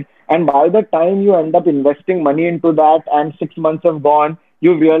broken. And by the time you end up investing money into that and 6 months have gone,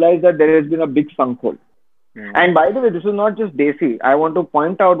 you realize that there has been a big sunk hole. Mm. And by the way, this is not just Desi. I want to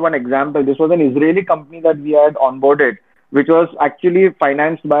point out one example. This was an Israeli company that we had onboarded, which was actually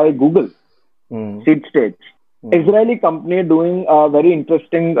financed by Google, Mm. seed stage. Mm. Israeli company doing a very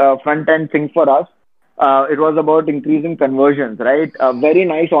interesting front end thing for us. It was about increasing conversions, right? Very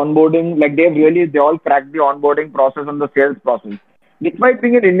nice onboarding. Like they all cracked the onboarding process and the sales process. Despite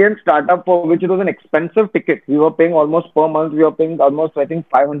being an Indian startup for which it was an expensive ticket, we were paying almost per month. We were paying almost I think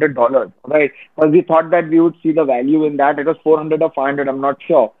 $500, right? Because we thought that we would see the value in that. It was 400 or 500. I'm not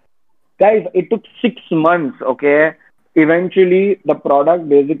sure. Guys, it took 6 months, okay? Eventually, the product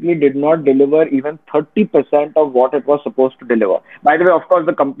basically did not deliver even 30% of what it was supposed to deliver. By the way, of course,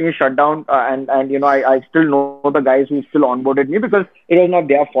 the company shut down, and I still know the guys who still onboarded me because it was not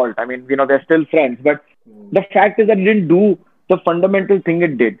their fault. I mean, they're still friends. But Mm. the fact is that it didn't do the fundamental thing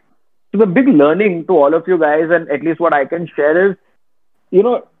it did. So the big learning to all of you guys, and at least what I can share is,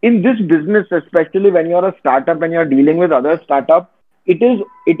 in this business, especially when you're a startup and you're dealing with other startup, it is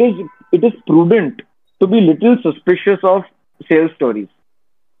it is it is prudent to be little suspicious of sales stories.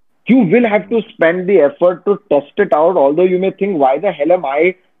 You will have to spend the effort to test it out, although you may think, why the hell am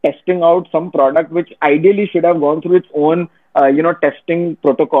I testing out some product which ideally should have gone through its own, testing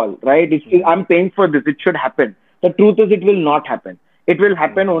protocol, right? I'm paying for this. It should happen. The truth is, it will not happen. It will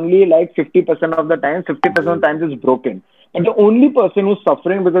happen Mm. only like 50% of the time. 50% of the times it's broken. And the only person who's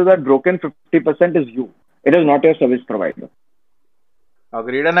suffering because of that broken 50% is you. It is not your service provider.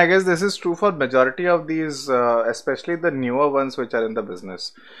 Agreed, and I guess this is true for majority of these, especially the newer ones which are in the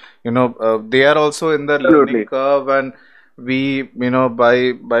business. They are also in the learning Absolutely. curve, and we,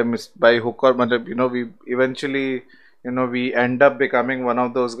 by hook or matlab, we eventually, we end up becoming one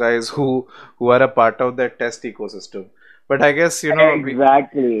of those guys who are a part of that test ecosystem. But I guess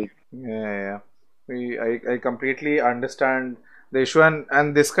Exactly. yeah, yeah. I completely understand the issue,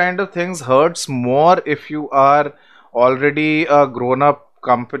 and this kind of things hurts more if you are already a grown-up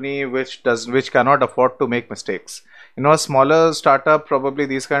company which cannot afford to make mistakes. A smaller startup, probably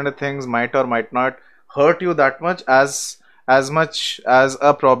these kind of things might or might not hurt you that much as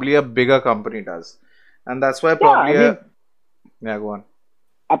a probably a bigger company does. And that's why Yeah, probably I a mean, yeah, go on.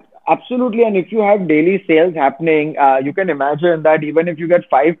 Absolutely. And if you have daily sales happening, you can imagine that even if you get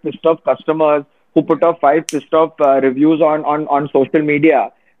five pissed off customers who put Yeah. up five pissed off reviews on social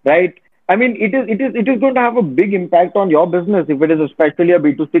media, right? I mean, it is going to have a big impact on your business if it is especially a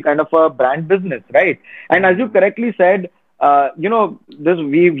B2C kind of a brand business, right? And as you Mm. correctly said, this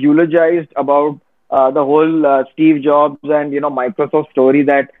we've eulogized about the whole Steve Jobs and Microsoft story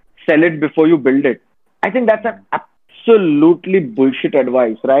that sell it before you build it. I think that's an Mm. absolutely bullshit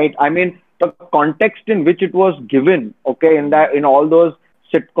advice, right? I mean, the context in which it was given, okay, in all those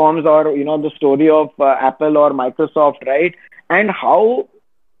sitcoms or the story of Apple or Microsoft, right? And how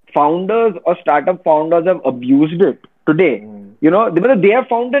founders or startup founders have abused it today. Mm. They have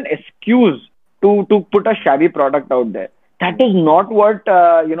found an excuse to put a shabby product out there. That is Mm. not what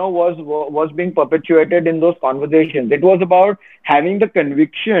was being perpetuated in those conversations. It was about having the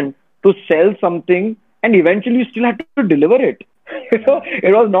conviction to sell something, and eventually you still had to deliver it. Mm.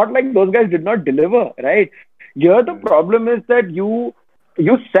 It was not like those guys did not deliver, right? Here the Mm. problem is that you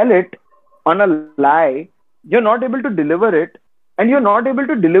sell it on a lie. You're not able to deliver it, and you're not able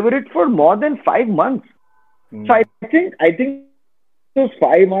to deliver it for more than 5 months. So Mm. I think those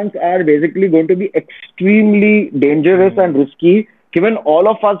 5 months are basically going to be extremely dangerous and Mm. risky, given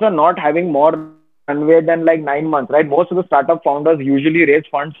all of us are not having more runway than like 9 months, right? Most of the startup founders usually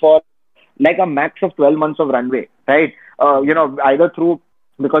raise funds for like a max of 12 months of runway, right? Mm. Either through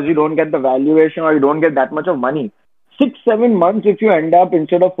because you don't get the valuation or you don't get that much of money. 6, 7 months, if you end up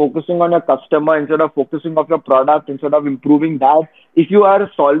instead of focusing on your customer, instead of focusing on your product, instead of improving that, if you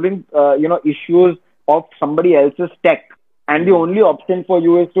are solving, issues of somebody else's tech, and the Mm. only option for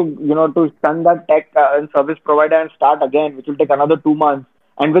you is to stun that tech and service provider and start again, which will take another 2 months,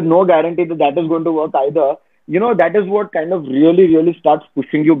 and with no guarantee that that is going to work either. That is what kind of really, really starts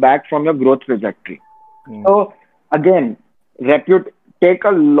pushing you back from your growth trajectory. Mm. So again, repute, take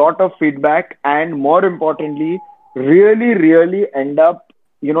a lot of feedback, and more importantly, really, really end up,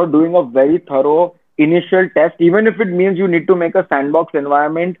 doing a very thorough initial test, even if it means you need to make a sandbox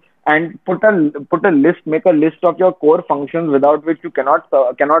environment and make a list of your core functions without which you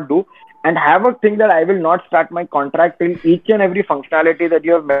cannot do, and have a thing that I will not start my contract till each and every functionality that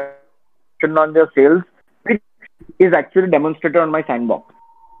you have mentioned on your sales pitch is actually demonstrated on my sandbox.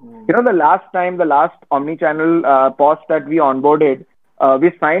 Mm. The last omni-channel POS that we onboarded,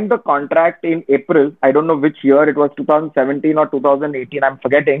 We signed the contract in April. I don't know which year it was, 2017 or 2018. I'm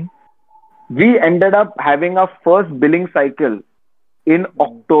forgetting. We ended up having our first billing cycle in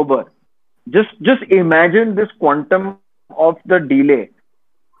October. Just imagine this quantum of the delay.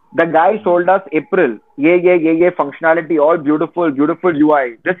 The guy told us April, yeah, functionality, all beautiful, beautiful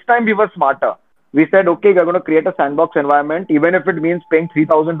UI. This time we were smarter. We said, okay, we're going to create a sandbox environment, even if it means paying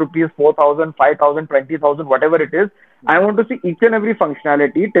 3,000 rupees, 4,000, 5,000, 20,000, whatever it is. I want to see each and every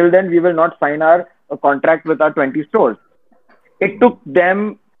functionality. Till then, we will not sign our contract with our 20 stores. It took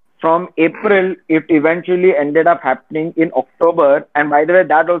them from April, it eventually ended up happening in October. And by the way,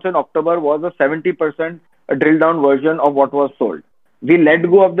 that also in October was a 70% drill down version of what was sold. We let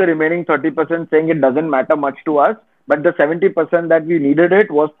go of the remaining 30% saying it doesn't matter much to us, but the 70% that we needed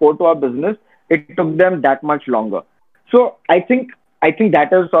it was core to our business. It took them that much longer. So I think that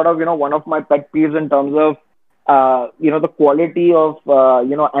is sort of, one of my pet peeves in terms of, the quality of,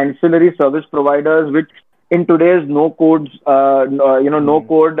 ancillary service providers, which in today's no code kind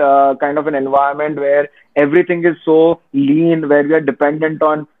of an environment where everything is so lean, where we are dependent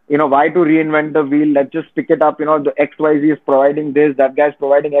on, why to reinvent the wheel? Let's just pick it up. The XYZ is providing this, that guy is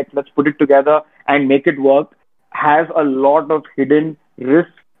providing X. Let's put it together and make it work. Has a lot of hidden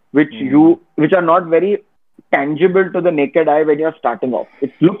risks, which are not very tangible to the naked eye when you're starting off.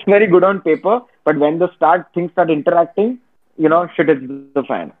 It looks very good on paper, but when things start interacting, shit hits the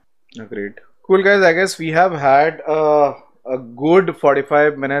fan. Agreed. Cool, guys. I guess we have had a good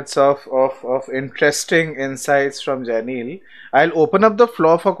 45 minutes of interesting insights from Jaineel. I'll open up the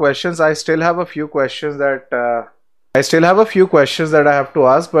floor for questions. I still have a few questions that I have to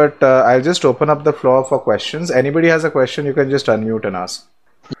ask, but I'll just open up the floor for questions. Anybody has a question, you can just unmute and ask.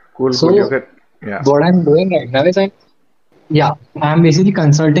 Cool. So, Yeah. what I'm doing right now is I'm basically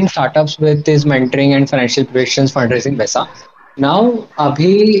consulting startups with this mentoring and financial predictions, fundraising, वैसा. Now,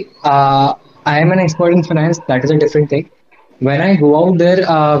 I am an expert in finance. That is a different thing. When I go out there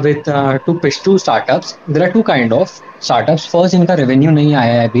to pitch to startups, there are two kind of startups. First, जिनका revenue नहीं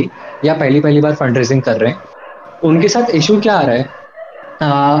आया है अभी या पहली बार fundraising कर रहे हैं, उनके साथ issue क्या आ रहा है?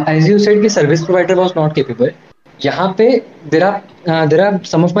 As you said, कि service provider was not capable. यहाँ पे there are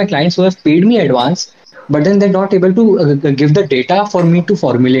some of my clients who have paid me advance, but then they're not able to give the data for me to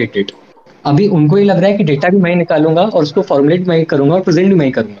formulate it. अभी उनको ये लग रहा है कि डेटा भी मैं निकालूंगा और उसको फॉर्मुलेट मैं करूंगा और प्रेजेंट भी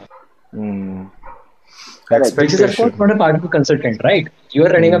मैं करूंगा. Which is of course not a part of a consultant, right? You are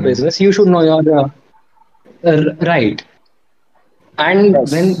running a business, you should know your right. And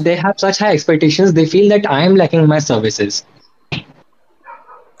when they have such high expectations, they feel that I am lacking my services.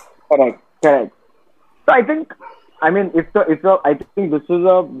 Correct. So I think this is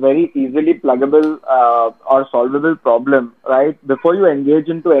a very easily pluggable or solvable problem, right? Before you engage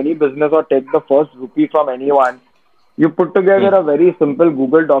into any business or take the first rupee from anyone, you put together a very simple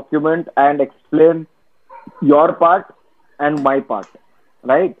Google document and explain your part and my part,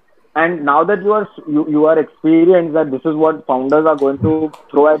 right? And now that you are experienced that this is what founders are going to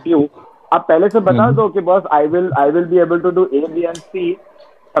throw at you, आप पहले से बता दो कि boss, I will be able to do A, B, and C,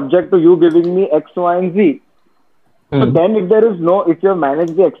 subject to you giving me X, Y, and Z. So then if you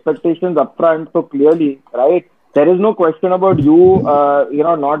manage the expectations upfront so clearly, right, there is no question about you,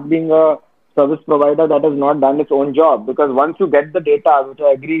 not being a service provider that has not done its own job. Because once you get the data, which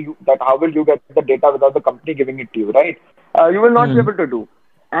I agree that how will you get the data without the company giving it to you, right? You will not be able to do.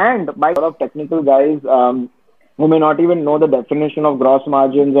 And by a lot of technical guys who may not even know the definition of gross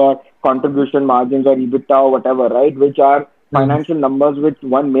margins or contribution margins or EBITDA or whatever, right, which are financial numbers which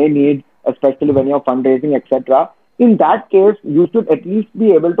one may need, especially when you're fundraising, etc. In that case, you should at least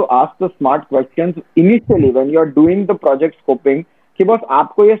be able to ask the smart questions initially when you're doing the project scoping. कि बस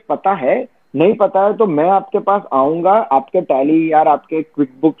आपको ये पता है, नहीं पता है तो मैं आपके पास आऊंगा, आपके टैली या आपके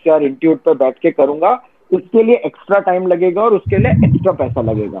क्विकबुक्स या इंट्यूट पे बैठ के करूंगा, उसके लिए एक्स्ट्रा टाइम लगेगा और उसके लिए एक्स्ट्रा पैसा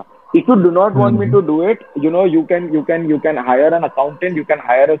लगेगा. If you do not want me to do it, you can hire an accountant, you can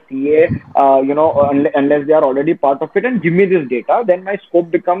hire a CA, unless they are already part of it, and give me this data. Then my scope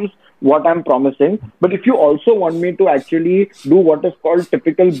becomes what I'm promising. But if you also want me to actually do what is called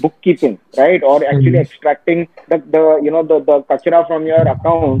typical bookkeeping, right, or actually extracting the kachra from your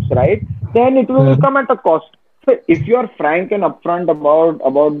accounts, right, then it will come at a cost. So if you are frank and upfront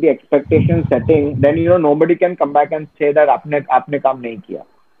about the expectation setting, then nobody can come back and say that आपने काम नहीं किया.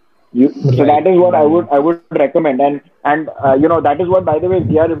 So that is what I would recommend, and that is what, by the way,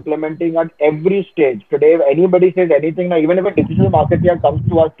 we are implementing at every stage. Today, if anybody says anything, now, even if a digital marketer comes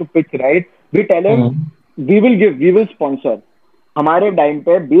to us to pitch, right, we tell him we will sponsor. हमारे time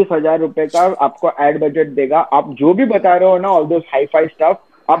पे 20,000 रुपए का आपको ad budget देगा. आप जो भी बता रहे हो ना, all those high-fi stuff,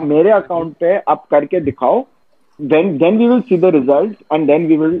 आप मेरे अकाउंट पे आप करके दिखाओ. then we will see the results, and then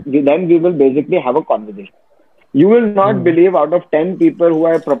we will basically have a conversation. You will not believe, out of 10 people who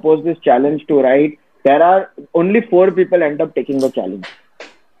I proposed this challenge to write, there are only 4 people end up taking the challenge.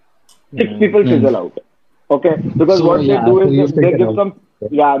 6 people fizzle out. Okay, because So what they yeah, do so is you they figure give out. some,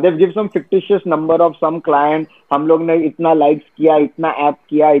 yeah, they give some fictitious number of some client. हम लोग ने इतना likes किया, इतना app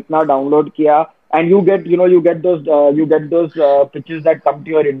किया, इतना download किया, and you get those pitches that come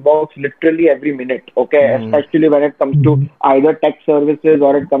to your inbox literally every minute. Okay, especially when it comes to either tech services,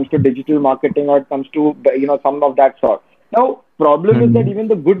 or it comes to digital marketing, or it comes to some of that sort. Now, problem is that even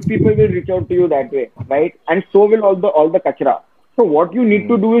the good people will reach out to you that way, right? And so will all the kachra. So what you need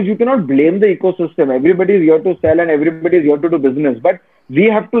to do is, you cannot blame the ecosystem. Everybody is here to sell and everybody is here to do business. But we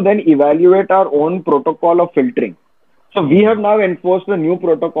have to then evaluate our own protocol of filtering. So we have now enforced a new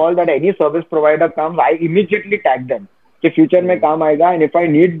protocol that any service provider comes, I immediately tag them. कि future में काम आएगा, and if I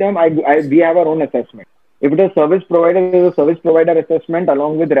need them, we have our own assessment. If it is service provider, there is a service provider assessment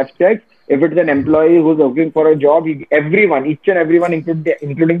along with ref checks. If it's an employee who's looking for a job, each and everyone,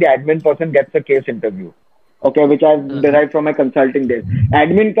 including the admin person, gets a case interview. Okay, which I've derived from my consulting days.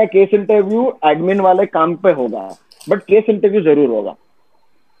 Admin का case interview admin वाले काम पे होगा, but case interview जरूर होगा.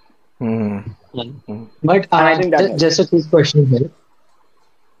 But And I think that helps. just a quick question here.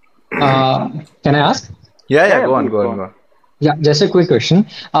 Can I ask? Yeah, go please, go on. on. Yeah, just a quick question.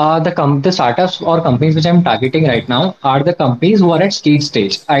 The startups or companies which I'm targeting right now are the companies who are at seed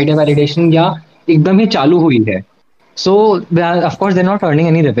stage, idea validation या एकदम ही चालू हुई है. So of course they're not earning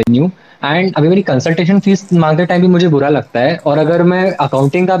any revenue. And अभी मेरी consultation fees मांगते time भी मुझे बुरा लगता है. और अगर मैं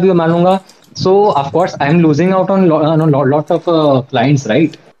अकाउंटिंग का भी मानूंगा, so of course I'm losing out on lot of clients,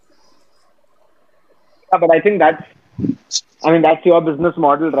 right? Yeah, but I think that's your business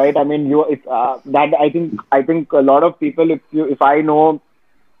model, right? I mean, I think a lot of people, if I know,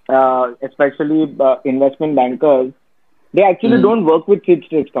 especially investment bankers, they actually don't work with seed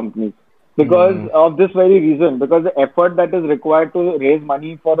stage companies because of this very reason. Because the effort that is required to raise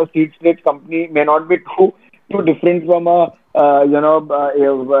money for a seed stage company may not be too different from a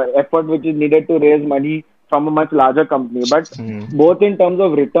effort which is needed to raise money from a much larger company. But both in terms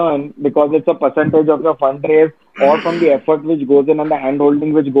of return, because it's a percentage of your fundraise, or from the effort which goes in and the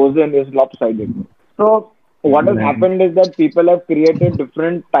handholding which goes in, is lopsided. So what has happened is that people have created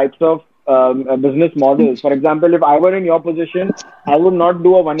different types of business models. For example, if I were in your position, I would not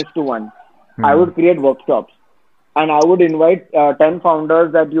do a 1:1. I would create workshops. And I would invite 10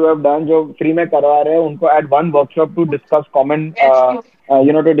 founders that you have done, जो free में करवा रहे हैं, उनको at one workshop to discuss common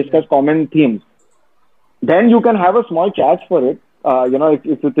themes. Then you can have a small charge for it,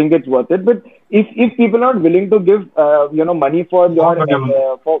 if you think it's worth it. But if people are not willing to give, money for your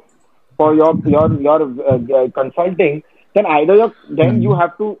consulting, then then you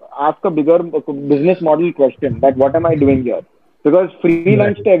have to ask a bigger business model question, that what am I doing here? Because free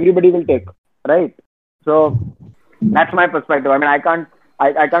lunch to everybody will take, right? So that's my perspective. I mean, I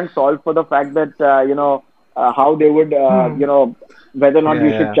can't solve for the fact that how they would whether or not you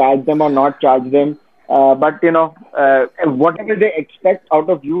should charge them or not charge them. But whatever they expect out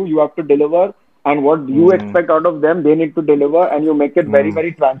of you, you have to deliver, and what you expect out of them, they need to deliver, and you make it very,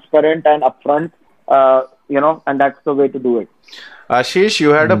 very transparent and upfront. And that's the way to do it. Ashish,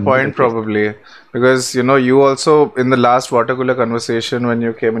 you had a point probably, because you also, in the last water cooler conversation when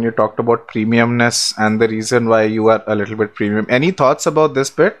you came and you talked about premiumness and the reason why you are a little bit premium. Any thoughts about this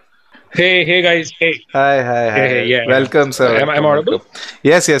bit? Hey guys. Hey. Hi. Hey, yeah. Welcome, sir. Am I audible?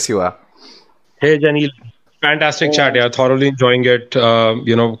 Yes, you are. Hey, Jaineel. Fantastic chat. Yeah, thoroughly enjoying it.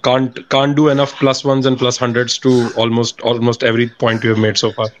 Can't do enough plus ones and plus hundreds to almost every point you have made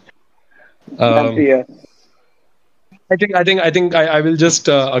so far. I think I will just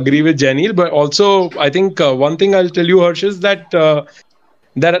agree with Jaineel, but also I think one thing I'll tell you, Harsh, is that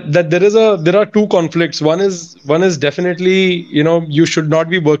there are two conflicts. One is definitely, you should not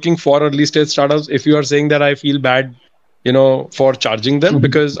be working for early stage startups. If you are saying that, I feel bad, for charging them,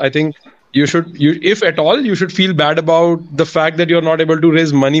 because I think if at all, you should feel bad about the fact that you're not able to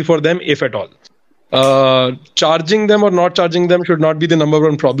raise money for them, if at all. Charging them or not charging them should not be the number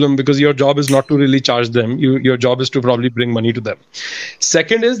one problem, because your job is not to really charge them. Your job is to probably bring money to them.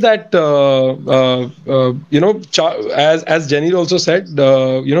 Second is that, as Jaineel also said,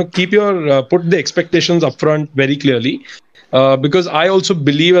 put the expectations upfront very clearly. Because I also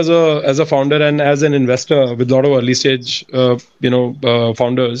believe as a founder and as an investor with a lot of early stage,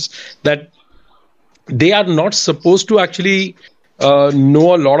 founders, that they are not supposed to actually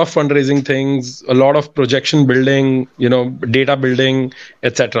know a lot of fundraising things, a lot of projection building, data building,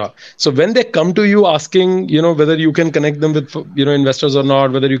 etc. So when they come to you asking, whether you can connect them with, investors or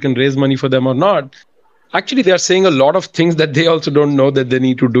not, whether you can raise money for them or not, actually they are saying a lot of things that they also don't know that they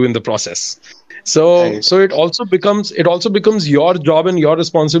need to do in the process. So it also becomes your job and your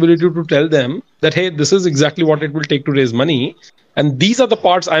responsibility to tell them that, hey, this is exactly what it will take to raise money, and these are the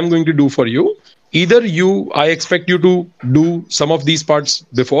parts I'm going to do for you. Either I expect you to do some of these parts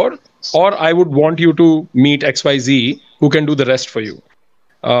before, or I would want you to meet XYZ who can do the rest for you.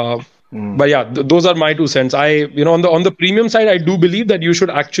 uh, but yeah, those are my 2 cents. On the premium side, I do believe that you should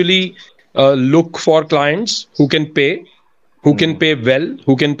actually look for clients who can pay well,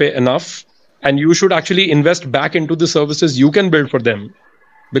 who can pay enough, and you should actually invest back into the services you can build for them,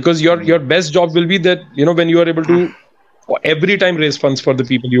 because your best job will be that, when you are able to every time raise funds for the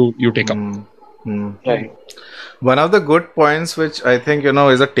people you take up. Right. One of the good points, which I think,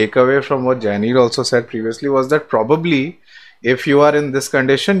 is a takeaway from what Jaineel also said previously, was that probably if you are in this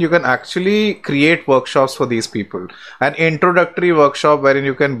condition, you can actually create workshops for these people. An introductory workshop wherein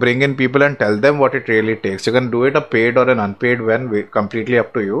you can bring in people and tell them what it really takes. You can do it a paid or an unpaid when, completely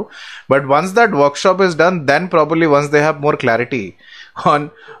up to you. But once that workshop is done, then probably once they have more clarity on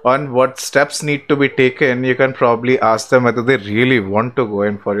what steps need to be taken, you can probably ask them whether they really want to go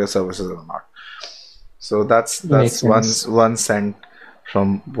in for your services or not. So that's Makes one sense. 1 cent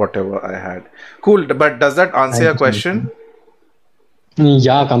from whatever I had. Cool, but does that answer Thank your you so much, question? man.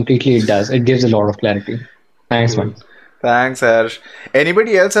 Yeah, completely. It does. It gives a lot of clarity. Thanks, Cool. man. Thanks, Harsh.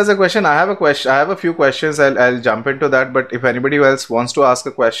 Anybody else has a question? I have a question. I have a few questions. I'll jump into that. But if anybody else wants to ask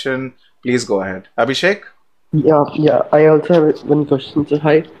a question, please go ahead. Abhishek? Yeah, yeah. I also have one question. So,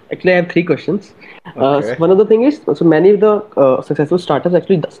 hi. Actually, I have three questions. So Okay. one of the thing is, so many of the successful startups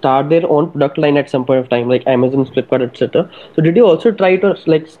actually start their own product line at some point of time, like Amazon, Flipkart, etc. So, did you also try to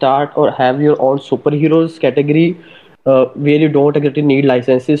like start or have your own superheroes category, where you don't exactly need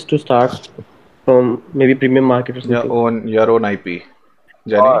licenses to start from maybe premium market or something? Your own IP.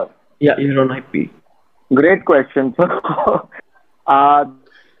 Jenny? Yeah, your own IP. Great question.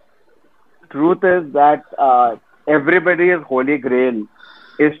 Truth is that everybody's holy grail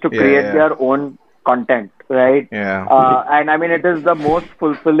is to Yeah, create yeah. their own content, right? Yeah. And I mean, it is the most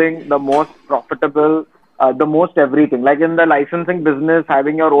fulfilling, the most profitable, the most everything. Like in the licensing business,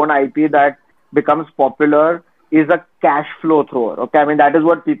 having your own IP that becomes popular is a cash flow thrower. Okay, I mean that is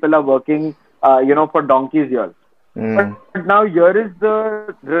what people are working, for donkeys years. Mm. But now here is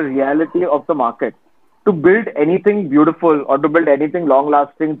the reality of the market. To build anything beautiful or to build anything long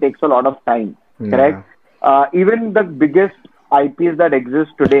lasting takes a lot of time, Yeah. correct? Even the biggest IPs that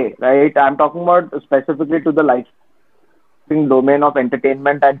exist today, right? I'm talking about specifically to the licensing domain of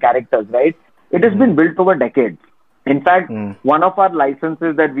entertainment and characters, right? It has been built over decades. In fact, Mm. one of our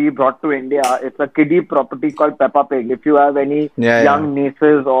licenses that we brought to India, it's a kiddie property called Peppa Pig. If you have any Yeah, yeah. young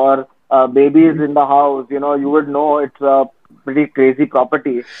nieces or babies in the house, you would know it's a pretty crazy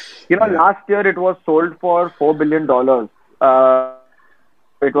property. Yeah. Last year it was sold for $4 billion.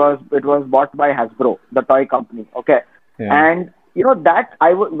 It was bought by Hasbro, the toy company. Okay, Yeah. and that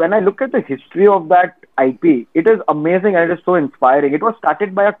when I look at the history of that IP, it is amazing and it is so inspiring. It was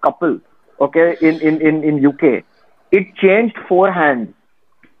started by a couple, okay, in UK. It changed four hands.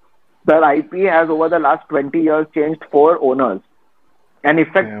 The IP has over the last 20 years changed four owners. And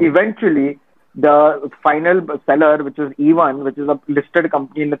Yeah. eventually, the final seller, which is E1, which is a listed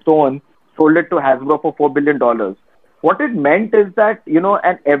company in its own, sold it to Hasbro for $4 billion. What it meant is that,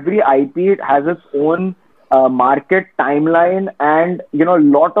 and every IP has its own market timeline and,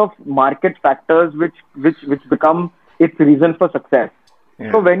 lot of market factors which become its reason for success.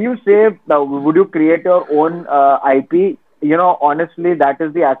 Yeah. So when you say, would you create your own IP? Honestly, that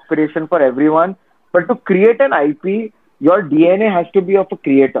is the aspiration for everyone. But to create an IP, your DNA has to be of a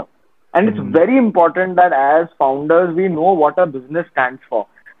creator. And it's very important that as founders, we know what our business stands for.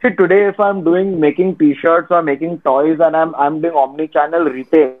 See, today, if I'm making t-shirts or making toys and I'm doing omni-channel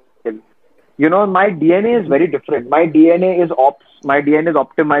retail, my DNA is very different. My DNA is ops. My DNA is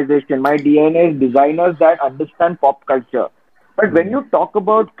optimization. My DNA is designers that understand pop culture. But when you talk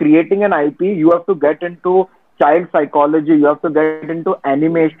about creating an IP, you have to get into child psychology, you have to get into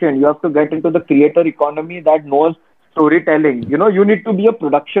animation, you have to get into the creator economy that knows storytelling. You need to be a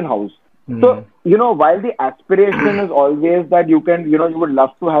production house. So, while the aspiration is always that you would love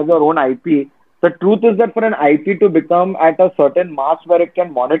to have your own IP, the truth is that for an IP to become at a certain mass where it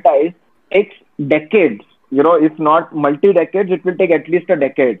can monetize takes decades. If not multi-decades, it will take at least a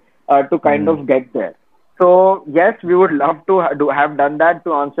decade to kind of get there. So yes, we would love to have done that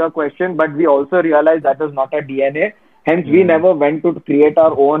to answer your question, but we also realize that is not our DNA. Hence, we never went to create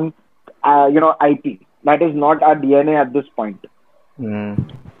our own, IP. That is not our DNA at this point.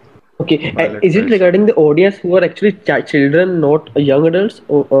 Okay, Valid is it question. regarding the audience who are actually children, not young adults,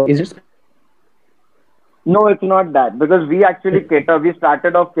 or is it? No, it's not that because we actually cater. We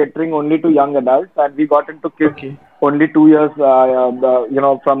started off catering only to young adults, and we got into kids Okay. only 2 years.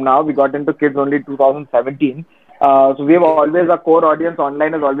 From now we got into kids only 2017. So we have always our core audience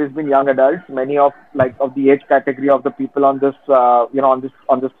online has always been young adults. Many of the age category of the people on this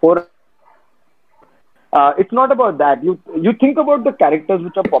on this forum. It's not about that. You think about the characters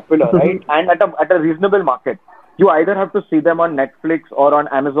which are popular, right? And at a reasonable market. You either have to see them on Netflix or on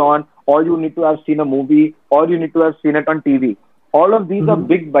Amazon, or you need to have seen a movie, or you need to have seen it on TV. All of these are Mhm.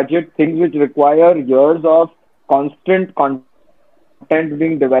 big budget things which require years of constant content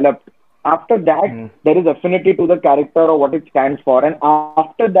being developed. After that, there is affinity to the character or what it stands for, and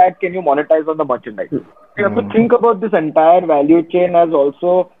after that, can you monetize on the merchandise? You have to think about this entire value chain as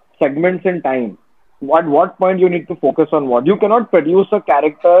also segments in time. At what point you need to focus on what? You cannot produce a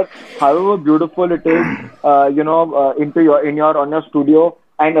character, however beautiful it is, into your in your on your studio,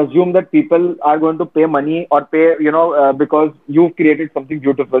 and assume that people are going to pay money or pay, because you've created something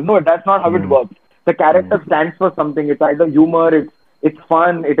beautiful. No, that's not how it works. The character stands for something. It's either humor, it's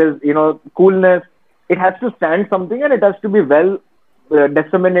fun, it is coolness. It has to stand something, and it has to be well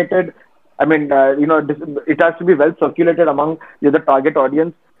disseminated. I mean, it has to be well circulated among the target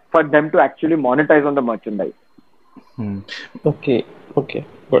audience for them to actually monetize on the merchandise. Okay, okay.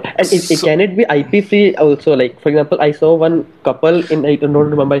 Good. And So, can it be IP free also? Like, for example, I saw one couple in, I don't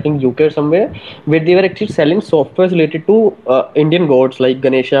remember, I think UK or somewhere, where they were actually selling softwares related to Indian gods like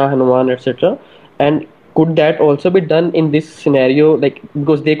Ganesha, Hanuman, etc. And could that also be done in this scenario? Like,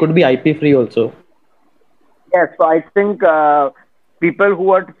 because they could be IP free also. Yes, so I think people who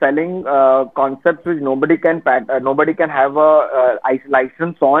are selling concepts which nobody can have a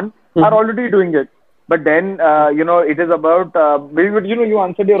license on are Mhm. already doing it. But then it is about you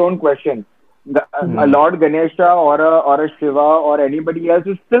answered your own question. A Lord Ganesha or a Shiva or anybody else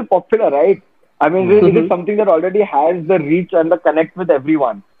is still popular, right? I mean, it is Mhm. something that already has the reach and the connect with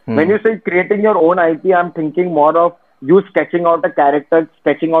everyone. When you say creating your own IP, I'm thinking more of you sketching out a character,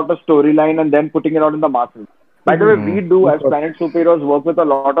 sketching out a storyline, and then putting it out in the masses. By the way, Mhm. we do as Got Planet Superheroes work with a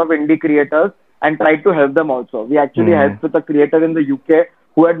lot of indie creators and try to help them also. We actually helped with a creator in the UK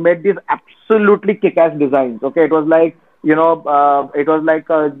who had made these absolutely kick-ass designs. Okay, it was like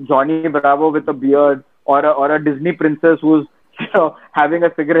a Johnny Bravo with a beard or a Disney princess who's having a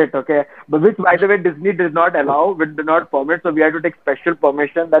cigarette. Okay, but which by the way Disney did not allow, did not permit. So we had to take special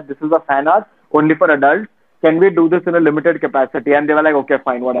permission that this is a fan art only for adults. Can we do this in a limited capacity? And they were like, okay,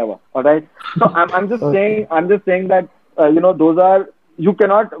 fine, whatever. All right. So Okay. I'm just saying that those are you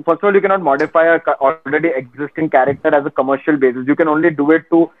cannot first of all you cannot modify a already existing character as a commercial basis. You can only do it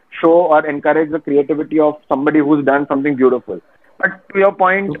to show or encourage the creativity of somebody who's done something beautiful. But to your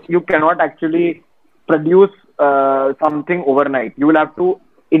point, you cannot actually produce something overnight. You will have to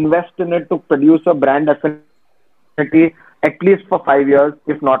invest in it to produce a brand affinity at least for 5 years,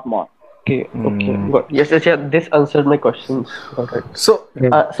 if not more. Okay, okay, good. Yes, yes, yeah, this answered my questions. Got it. so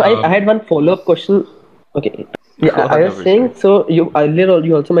So I had one follow-up question. Okay. Yeah, go I on, was saying, Abhishek. so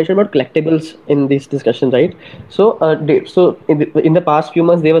you also mentioned about collectibles in this discussion, right? So, in the past few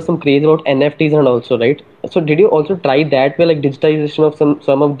months, there was some craze about NFTs and also, right? So, did you also try that way, like digitization of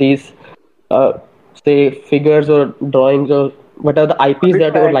some of these, uh, say, figures or drawings, or what are the IPs अभी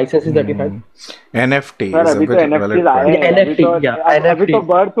that तो or licenses that you had? NFT sir is a अभी तो very NFTs valid आए point. Yeah, हैं NFT, yeah, अभी तो NFT.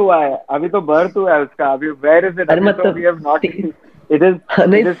 Birth हुआ है उसका अभी वेयर इज इट अरे अभी तो वी मतलब हैव नॉट it is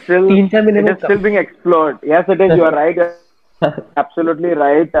नहीं, it is still 3-4 महीने it में is still being explored. Yes, it is. You are right. You're absolutely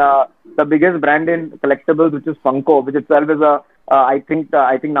right. The biggest brand in collectibles, which is Funko, which itself is I think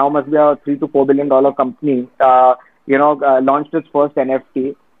now must be a $3 to $4 billion company. Launched its first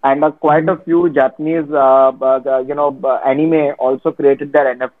NFT, and quite a few Japanese anime also created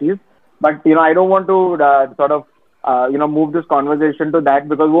their NFTs. But I don't want to sort of move this conversation to that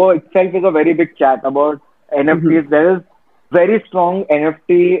because itself is a very big chat about NFTs. There is very strong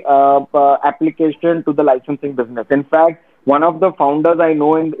NFT application to the licensing business. In fact, one of the founders I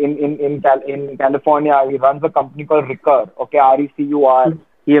know in California, he runs a company called Recur. Okay, RECUR.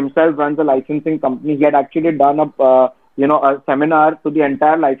 He himself runs a licensing company. He had actually done a seminar to the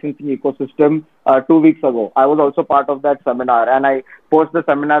entire licensing ecosystem 2 weeks ago. I was also part of that seminar, and I post the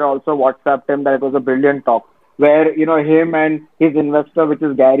seminar also WhatsApped him that it was a brilliant talk where him and his investor, which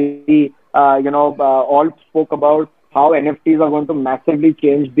is Gary, all spoke about how NFTs are going to massively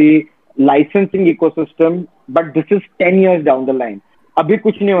change the licensing ecosystem. But this is 10 years down the line. अभी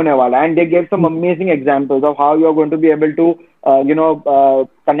कुछ नहीं होने वाला, and they gave some amazing examples of how you are going to be able to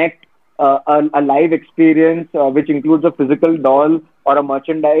connect a live experience which includes a physical doll or a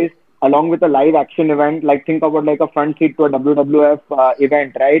merchandise along with a live action event. Like think about like a front seat to a WWF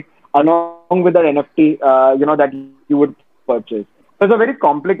event, right? along with the NFT, that you would purchase. So it's a very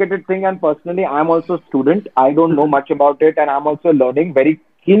complicated thing, and personally, I'm also a student. I don't know much about it, and I'm also learning very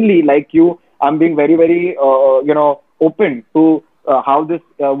keenly, like you. I'm being very, very, open to how this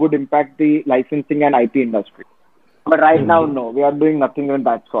would impact the licensing and IP industry. But right now, Mhm. no, we are doing nothing in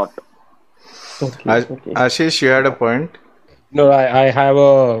that sort. Okay, okay. Ashish, you had a point. No, I have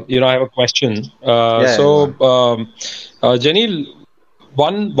a I have a question. Yeah, yeah, go on. Janil,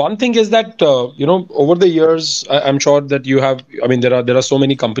 one thing is that over the years, I'm sure that you have. I mean, there are so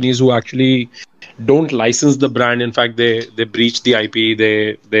many companies who actually don't license the brand. In fact, they breach the IP.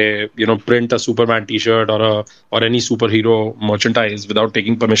 They print a Superman T-shirt or any superhero merchandise without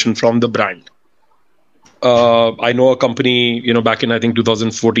taking permission from the brand. I know a company, back in I think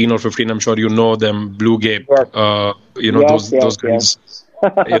 2014 or 15. I'm sure you know them, Blue Gape. Yes, yes, yes, Those yes. guys.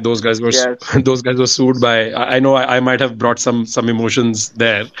 Yeah, those guys were Yes. those guys were sued by. I know I might have brought some emotions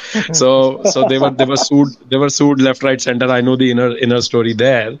there. So they were sued left, right, center. I know the inner story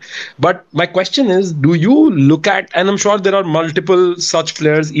there. But my question is, do you look at, and I'm sure there are multiple such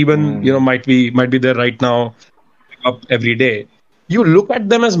players, even Hmm. might be there right now, up every day. You look at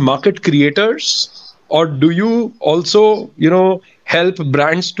them as market creators, or do you also help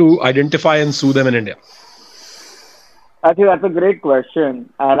brands to identify and sue them in India? I think that's a great question,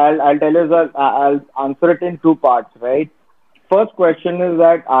 and I'll tell you that I'll answer it in two parts, right? First question is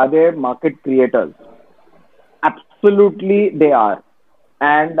that are they market creators? Absolutely, they are.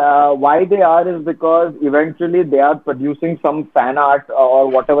 And why they are is because eventually they are producing some fan art or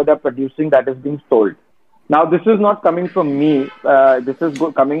whatever they're producing that is being sold. Now, this is not coming from me. This is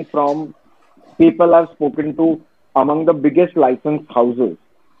coming from people I've spoken to among the biggest license houses.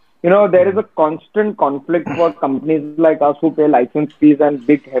 There is a constant conflict for companies like us who pay license fees and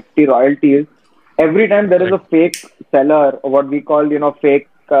big hefty royalties. Every time there is Correct. a fake seller, or what we call, fake,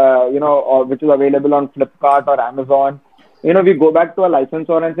 or which is available on Flipkart or Amazon, we go back to a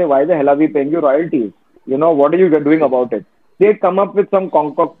licensor and say, why the hell are we paying you royalties? What are you doing about it? They come up with some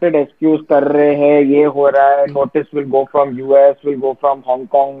concocted excuse, kar rahe hai, ye ho raha hai, notice will go from US, will go from Hong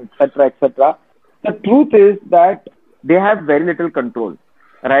Kong, etc., etc. The truth is that they have very little control,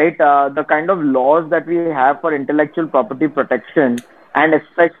 right? The kind of laws that we have for intellectual property protection, and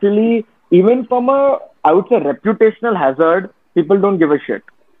especially even from I would say, reputational hazard, people don't give a shit.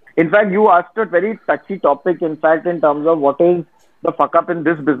 In fact, you asked a very touchy topic, in fact, in terms of what is the fuck up in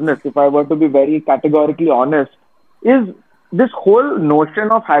this business, if I were to be very categorically honest, is this whole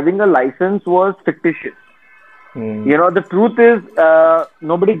notion of having a license was fictitious. Hmm. The truth is,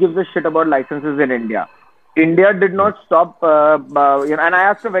 nobody gives a shit about licenses in India. India did not stop, and I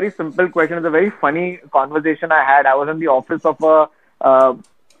asked a very simple question. It's a very funny conversation I had. I was in the office of uh,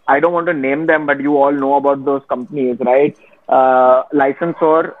 I don't want to name them, but you all know about those companies, right?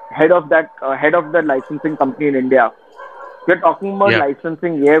 Licensor, head of the licensing company in India. We're talking about Yeah.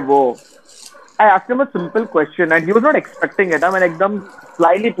 licensing, yeah, wo. I asked him a simple question and he was not expecting it. I mean, एकदम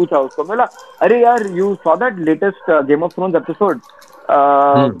slyly पूछा उसको. मैं बोला, अरे यार, you saw that latest Game of Thrones episode?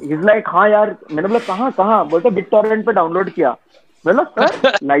 Hmm. He's like, हाँ यार. मैंने बोला कहाँ कहाँ? बोलते BitTorrent पे डाउनलोड किया. मैं बोला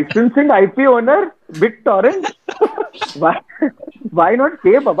sir, licensing IP owner, BitTorrent. why why not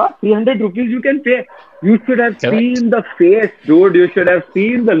pay, Baba? 300 rupees you can pay. You should have Correct. seen the face, dude. You should have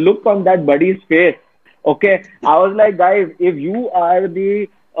seen the look on that buddy's face. Okay, I was like, guys, if you are the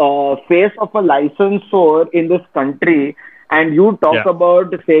face of a licensor in this country and you talk Yeah.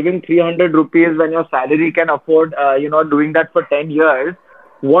 about saving 300 rupees when your salary can afford, doing that for 10 years,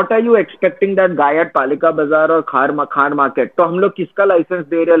 what are you expecting that guy at Palika Bazaar or Khan Market? तो हम लोग किसका license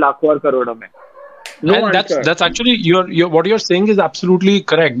दे रहे हैं लाखों और करोड़ों में? No And that's answer. that's actually your what you're saying is absolutely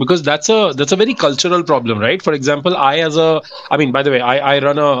correct, because that's a very cultural problem, right? For example, I mean, by the way, I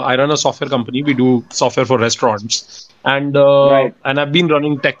run a software company. We do software for restaurants, Right. and I've been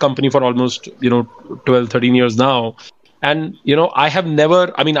running tech company for almost 12, 13 years now. And I have never,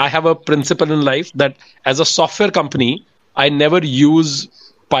 I mean, I have a principle in life that as a software company, I never use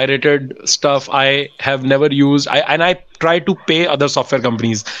pirated stuff. I have never used, I try to pay other software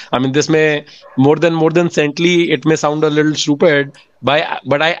companies. I mean, this may more than saintly, it may sound a little stupid,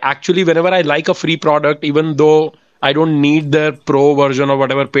 but I actually, whenever I like a free product, even though I don't need their pro version or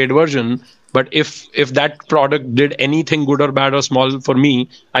whatever paid version, but if that product did anything good or bad or small for me,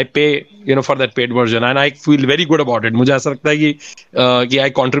 I pay for that paid version, and I feel very good about it. मुझे ऐसा लगता है कि I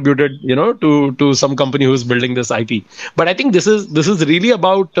contributed to some company who's building this IP. But I think this is really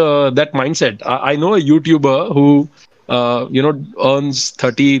about that mindset. I know a YouTuber who earns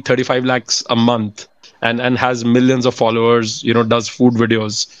 30-35 lakhs a month and has millions of followers, does food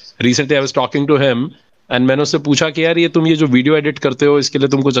videos. Recently I was talking to him, and मैंने उससे पूछा कि यार ये तुम ये जो video edit करते हो इसके लिए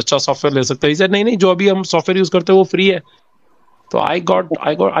तुम कुछ अच्छा सॉफ्टवेयर ले सकते हो. He said नहीं नहीं, जो अभी हम सॉफ्टवेयर यूज करते हो वो फ्री है. So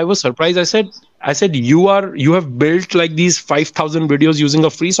I was surprised. I said you have built like these 5,000 videos using a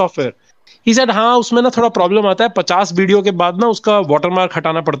free software. He said हाँ उसमें ना थोड़ा प्रॉब्लम आता है, 50 वीडियो के बाद ना उसका वाटरमार्क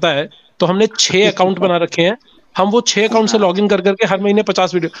हटाना पड़ता है, तो हमने 6 अकाउंट बना रखे हैं, हम वो 6 अकाउंट से लॉग इन कर करके हर महीने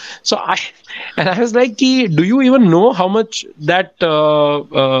 50 video. So I was like कि do you even know how much that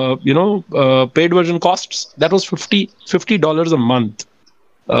paid version costs? That was $50 a month.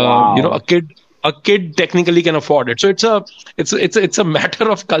 Wow. A kid technically can afford it. So it's a matter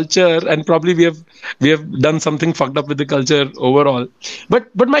of culture, and probably we have done something fucked up with the culture overall. But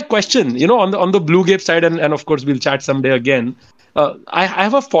my question, on the Blue Gape side, and of course we'll chat someday again. I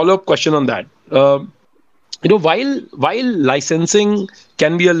have a follow-up question on that. While licensing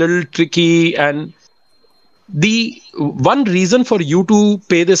can be a little tricky, and the one reason for you to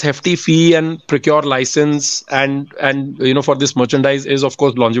pay this hefty fee and procure license and for this merchandise is of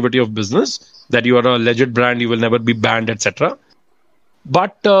course longevity of business, that you are a legit brand, you will never be banned, etc.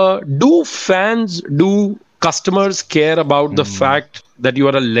 But do customers care about the fact that you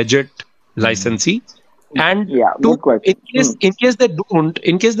are a legit licensee? And Yeah, good question. in case they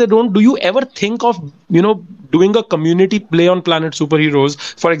don't, do you ever think of doing a community play on Planet Superheroes?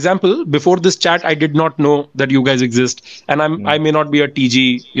 For example, before this chat, I did not know that you guys exist, and I may not be a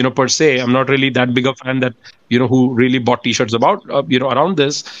TG per se. I'm not really that big a fan that who really bought T-shirts about around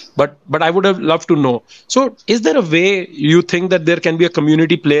this, but I would have loved to know. So, is there a way you think that there can be a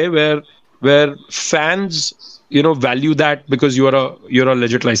community play where fans value that because you're a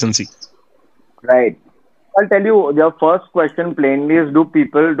legit licensee? Right. I'll tell you, your first question plainly is,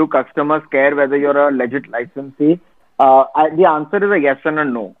 do customers care whether you're a legit licensee? The answer is a yes and a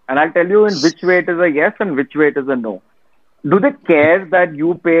no. And I'll tell you in which way it is a yes and which way it is a no. Do they care that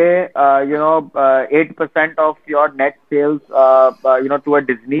you pay, 8% of your net sales, to a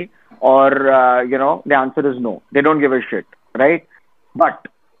Disney? Or, the answer is no. They don't give a shit, right? But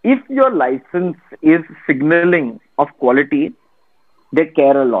if your license is signaling of quality, they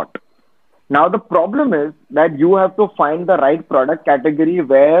care a lot. Now, the problem is that you have to find the right product category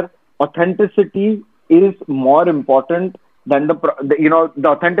where authenticity is more important than the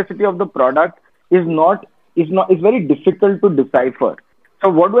authenticity of the product is very difficult to decipher. So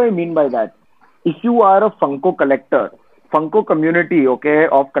what do I mean by that? If you are a Funko collector, Funko community, of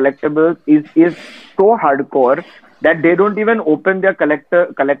collectibles is so hardcore that they don't even open their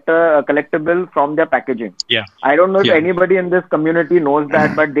collectible from their packaging. Yeah. I don't know if anybody in this community knows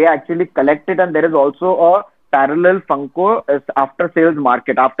that, but they actually collect it, and there is also a parallel Funko after sales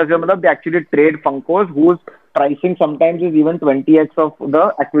market. After sales, they actually trade Funkos whose pricing sometimes is even 20x of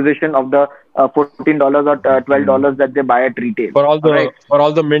the acquisition of the $14 or $12 that they buy at retail. For all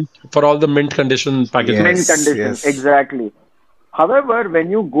the mint condition packages. Mint conditions, exactly. However,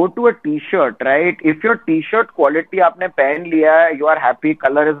 when you go to a t-shirt, right, if your t-shirt quality aapne pehen liya, you are happy,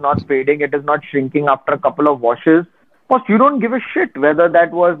 color is not fading, it is not shrinking after a couple of washes, because you don't give a shit whether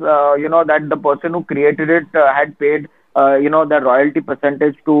that was, that the person who created it had paid, the royalty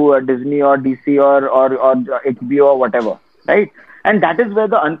percentage to Disney or DC or HBO or whatever, right? And that is where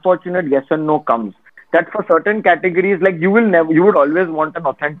the unfortunate yes and no comes. That for certain categories, like you would always want an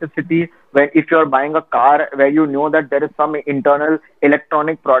authenticity where if you're buying a car where you know that there is some internal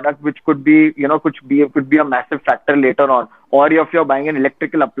electronic product which could be, could be a massive factor later on, or if you're buying an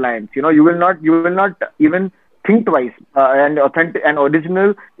electrical appliance, you will not even think twice. And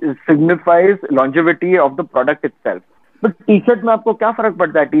original signifies longevity of the product itself. But t-shirt में आपको क्या फर्क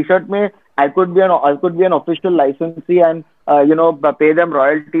पड़ता है? T-shirt में I could be an official licensee and pay them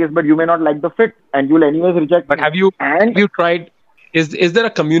royalties, but you may not like the fit and you'll anyways reject. But have you tried? Is there a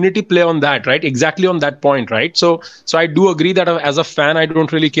community play on that, right? Exactly on that point, right? So I do agree that as a fan, I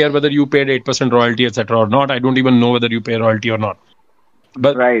don't really care whether you paid 8% royalty, etc. or not. I don't even know whether you pay royalty or not.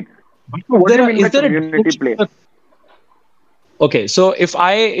 But right. What do you mean by community play? Okay, so if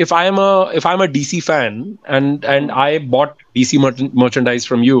I'm a DC fan and I bought DC merchandise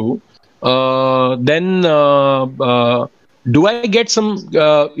from you, then do I get some?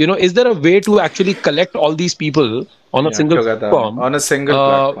 Is there a way to actually collect all these people on a single platform? On a single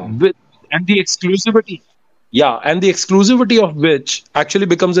platform, and the exclusivity. Yeah, and the exclusivity of which actually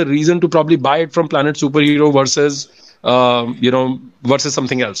becomes a reason to probably buy it from Planet Superhero versus versus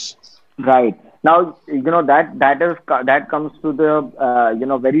something else. Right. Now, that comes to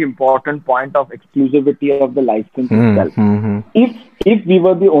the very important point of exclusivity of the license itself. If we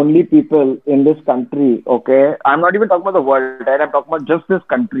were the only people in this country, okay, I'm not even talking about the world, right? I'm talking about just this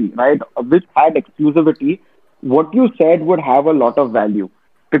country, right, which had exclusivity, what you said would have a lot of value.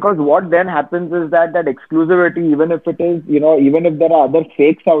 Because what then happens is that that exclusivity, even if it is, even if there are other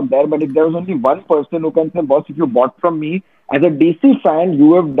fakes out there, but if there was only one person who can say, boss, if you bought from me as a DC fan,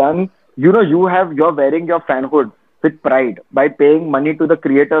 you have done, you're wearing your fanhood with pride by paying money to the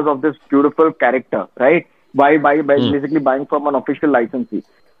creators of this beautiful character, right? By basically buying from an official licensee.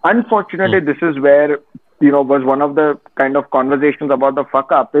 Unfortunately, this is where, was one of the kind of conversations about the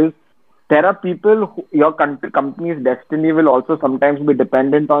fuck up is there are people your company's destiny will also sometimes be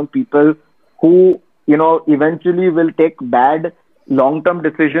dependent on people who eventually will take bad long term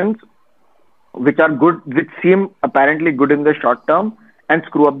decisions which are good, which seem apparently good in the short term, and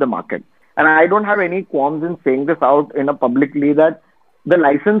screw up the market. And I don't have any qualms in saying this out in a publicly that the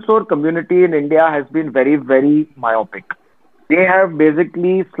licensor community in India has been very, very myopic. They have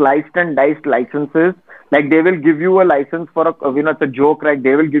basically sliced and diced licenses. Like they will give you a license for it's a joke, right?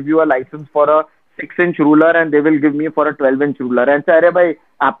 They will give you a license for a 6-inch ruler and they will give me for a 12-inch ruler. And say, "Arey bhai,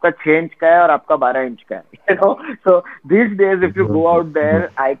 aapka 6 inch ka hai aur aapka 12 inch ka hai." So these days, if you go out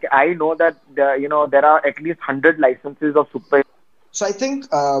there, I know that there are at least 100 licenses of super. So I think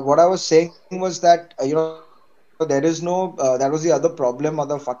what I was saying was that there is no that was the other problem or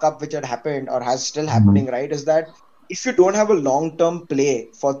the fuck up which had happened or has still happening, right? Is that if you don't have a long-term play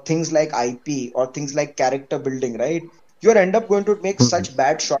for things like IP or things like character building, right? You end up going to make such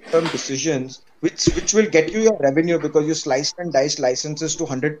bad short-term decisions which will get you your revenue because you sliced and diced licenses to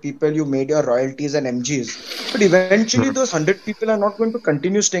 100 people, you made your royalties and MGs. But eventually those 100 people are not going to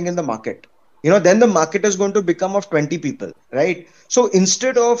continue staying in the market. Then the market is going to become of 20 people, right? So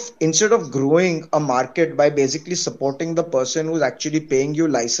instead of growing a market by basically supporting the person who's actually paying you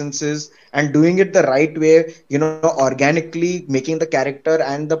licenses and doing it the right way, organically making the character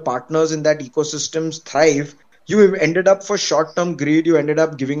and the partners in that ecosystems thrive, you ended up for short-term greed, you ended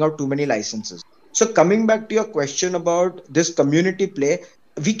up giving out too many licenses. So coming back to your question about this community play,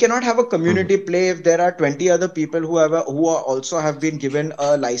 we cannot have a community play if there are 20 other people who also have been given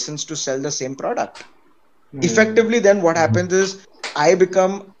a license to sell the same product. Effectively, then what happens is I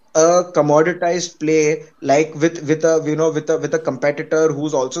become a commoditized play, like with a competitor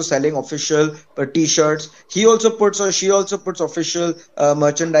who's also selling official t-shirts. He also puts or she also puts official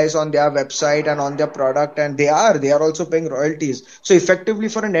merchandise on their website and on their product, and they are also paying royalties. So effectively,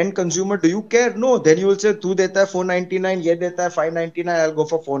 for an end consumer, do you care? No. Then you will say, "Tu deta hai 499, ye deta hai 599. I'll go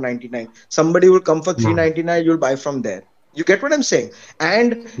for 499." Somebody will come for 399. You'll buy from there. You get what I'm saying?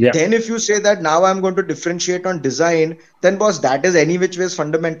 And then if you say that now I'm going to differentiate on design, then boss, that is any which way is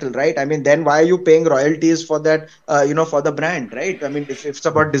fundamental, right? I mean, then why are you paying royalties for that, for the brand, right? I mean, if it's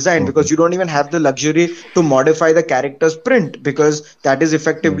about design, because you don't even have the luxury to modify the character's print, because that is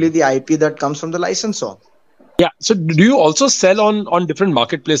effectively the IP that comes from the licensor. Yeah. So do you also sell on different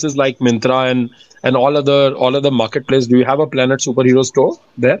marketplaces like Myntra and all other marketplaces? Do you have a Planet Superhero store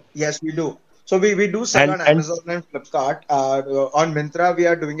there? Yes, we do. So we do sell on Amazon and Flipkart. On Myntra, we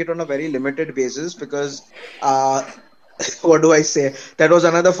are doing it on a very limited basis because what do I say? That was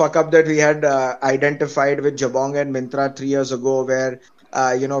another fuck up that we had identified with Jabong and Myntra 3 years ago, where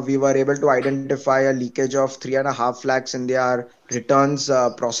we were able to identify a leakage of 3.5 lakhs in their returns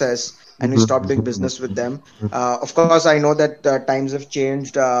process. And we stopped doing business with them. Of course, I know that times have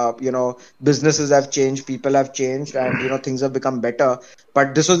changed. Businesses have changed, people have changed, and things have become better.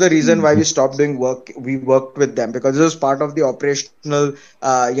 But this was the reason why we stopped doing work. We worked with them because this was part of the operational,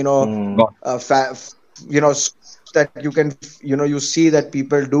 that you can, you see that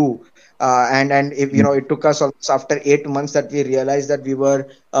people do. And if, it took us almost after 8 months that we realized that we were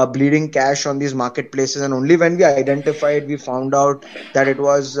bleeding cash on these marketplaces, and only when we identified, we found out that it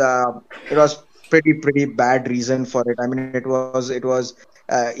was pretty bad reason for it. I mean, it was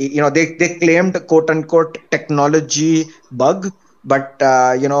they claimed quote unquote technology bug, but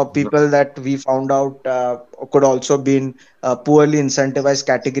people that we found out could also been poorly incentivized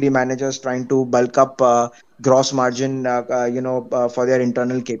category managers trying to bulk up gross margin for their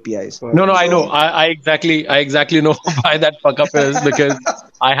internal KPIs. No, I know. I exactly know why that fuck up is, because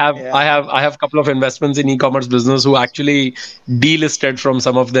I have a couple of investments in e-commerce business who actually delisted from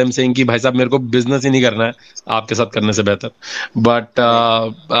some of them, saying कि भाई साहब मेरे को business ही नहीं करना है आपके साथ करने से बेहतर. But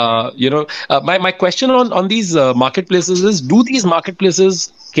my question on these marketplaces is, do these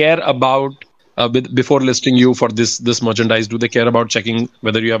marketplaces care about before listing you for this merchandise? Do they care about checking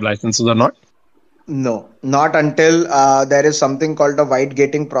whether you have licenses or not? No, not until there is something called a white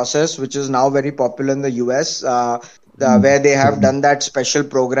gating process, which is now very popular in the US, where they have done that special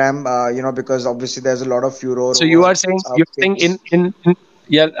program, because obviously there's a lot of furor. So you are saying you're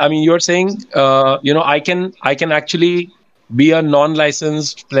saying I can actually be a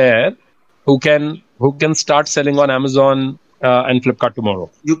non-licensed player who can start selling on Amazon and Flipkart tomorrow.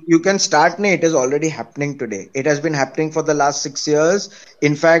 You can start now. It is already happening today. It has been happening for the last 6 years.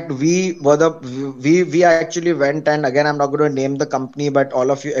 In fact, we actually went, and again, I'm not going to name the company, but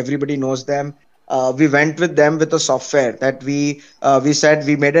all of you, everybody knows them. We went with them with a software that we said,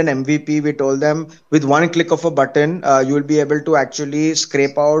 we made an MVP. We told them with one click of a button, you will be able to actually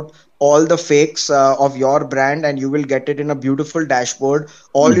scrape out all the fakes of your brand, and you will get it in a beautiful dashboard.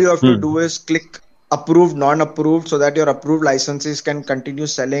 All you have to Hmm. do is click approved, non-approved, so that your approved licenses can continue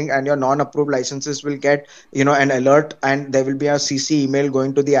selling, and your non-approved licenses will get, an alert, and there will be a CC email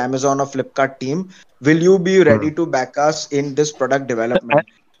going to the Amazon or Flipkart team. Will you be Hmm. ready to back us in this product I development?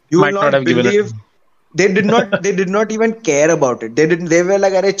 You will might not not have given it. believe they did not even care about it. They were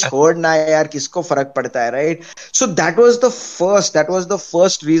like, अरे छोड़ ना यार, किसको फर्क पड़ता है, right? So that was the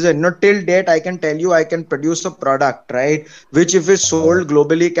first reason. Till date, I can tell you, I can produce a product, right, which if it's sold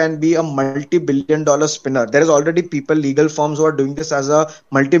globally can be a multi-billion dollar spinner. There is already people, legal firms, who are doing this as a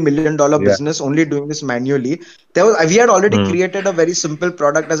multi-million dollar Yeah. business, only doing this manually. We had already Hmm. created a very simple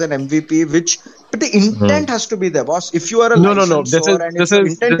product as an MVP, but the Hmm. intent has to be there, boss. If you are a No, no, no. licensor and if your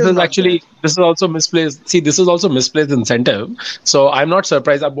intent This is is not there. actually this is also misplaced. See, this is also misplaced incentive. So I'm not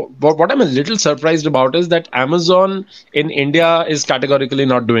surprised. What I'm a little surprised about is that Amazon in India is categorically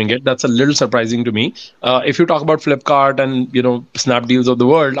not doing it. That's a little surprising to me. If you talk about Flipkart and Snapdeals of the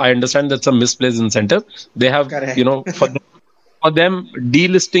world, I understand that's a misplaced incentive. They have Correct. for them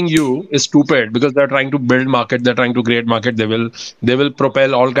delisting you is stupid because they're trying to build market, they're trying to create market, they will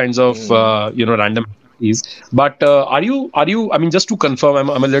propel all kinds of random activities. But are you, I mean, just to confirm,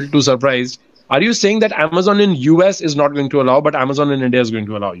 I'm a little too surprised. Are you saying that Amazon in US is not going to allow, but Amazon in India is going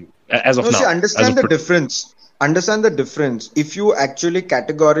to allow you as of No, see, now, as understand of the today? difference. Understand the difference. If you actually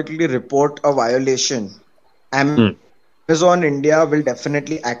categorically report a violation, Hmm. Amazon India will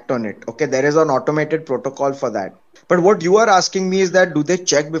definitely act on it. Okay, there is an automated protocol for that. But what you are asking me is that, do they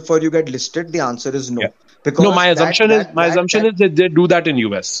check before you get listed? The answer is no, Yeah. because No, my that that assumption is that my that assumption is that they do that in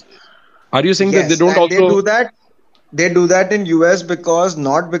US. Are you saying that they yes, don't and they also? do that. They do that in US, because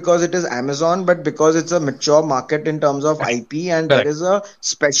not because it is Amazon, but because it's a mature market in terms of IP, and there Correct. is a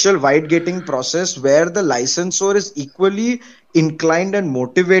special wide gating process where the licensor is equally inclined and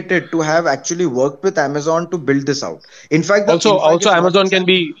motivated to have actually worked with Amazon to build this out. Also, In fact, it's not just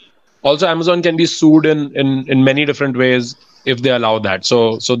Amazon can be sued in many different ways if they allow that.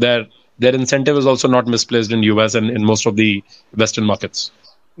 So their incentive is also not misplaced in US and in most of the Western markets.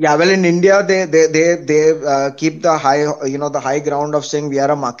 Yeah, well, in India, they keep the high ground of saying we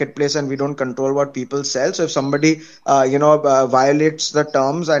are a marketplace and we don't control what people sell. So if somebody violates the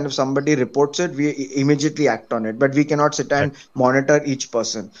terms, and if somebody reports it, we immediately act on it. But we cannot sit Right. and monitor each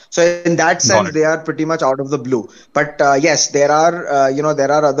person. So in that sense, Got they it. are pretty much out of the blue. But yes, there are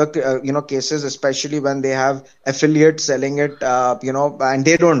other cases, especially when they have affiliates selling it, and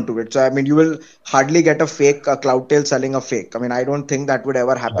they don't do it. So I mean, you will hardly get a Cloudtail selling a fake. I mean, I don't think that would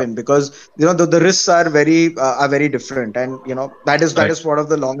ever happen, because the risks are very different, and that Right. is part of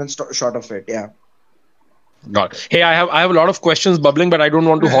the long and short of it. Yeah. Got it. Hey, I have a lot of questions bubbling, but I don't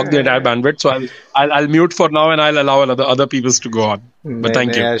want to hog the entire bandwidth, so I'll mute for now and I'll allow other peoples to go on. But Nay,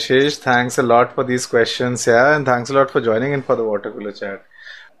 thank nay, you. Ashish, thanks a lot for these questions, yeah, and thanks a lot for joining in for the water cooler chat.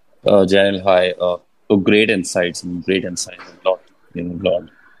 Jaineel, hi. So great insights, a lot, lot.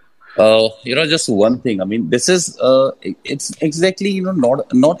 Just one thing. I mean, this is it's exactly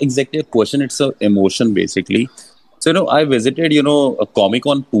not exactly a question. It's a emotion basically. So I visited a Comic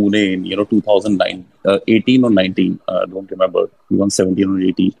Con Pune in 2009, 18 or 19. I don't remember. 2017 or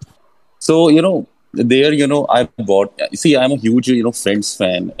 18. So there I bought. See, I'm a huge Friends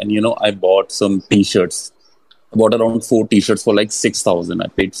fan, and I bought some T-shirts. I bought around 4 T-shirts for like 6,000. I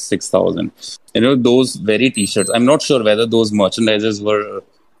paid 6,000. Those very T-shirts. I'm not sure whether those merchandisers were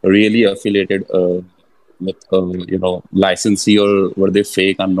really affiliated with licensee, or were they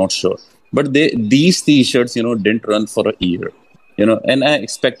fake. I'm not sure. But these T-shirts didn't run for a year. And I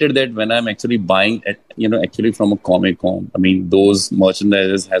expected that when I'm actually buying at actually from a Comic Con. I mean, those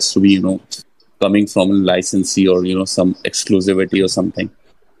merchandisers has to be coming from a licensee, or some exclusivity or something.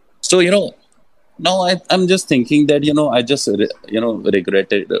 So now I'm just thinking that I just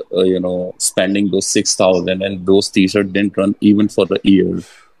regretted spending those 6,000, and those T-shirts didn't run even for a year.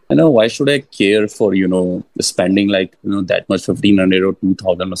 Why should I care for spending like that much, 1,500 or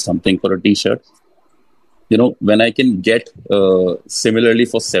 2,000 or something for a T-shirt? When I can get similarly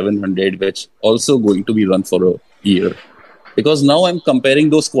for 700, which also going to be run for a year. Because now I'm comparing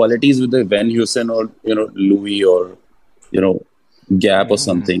those qualities with the Van Heusen, or Louis, or you know Gap or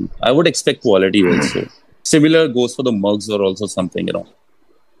something. I would expect quality also. Similar goes for the mugs, or also something.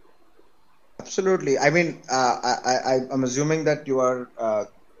 Absolutely. I mean, I'm assuming that you are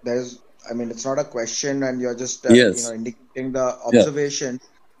there's. I mean, it's not a question, and you're just Yes. indicating the Yeah. observation.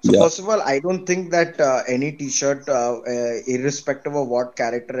 So Yeah. first of all, I don't think that any T-shirt, irrespective of what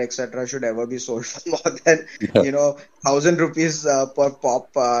character, etc., should ever be sold for more than Yeah. 1,000 rupees per pop.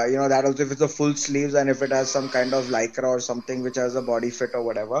 That also if it's a full sleeves and if it has some kind of lycra or something which has a body fit or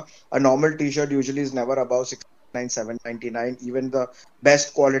whatever. A normal T-shirt usually is never above 699, 799. Even the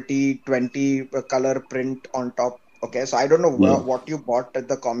best quality 20 color print on top. Okay, so I don't know Yeah. what you bought at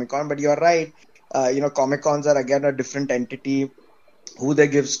the Comic Con, but you're right. Comic Cons are again a different entity, who they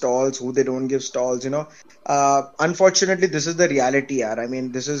give stalls, who they don't give stalls. Unfortunately, this is the reality, yaar. I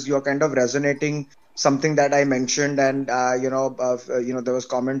mean, this is you're kind of resonating something that I mentioned, and there was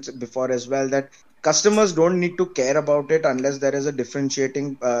comments before as well that customers don't need to care about it unless there is a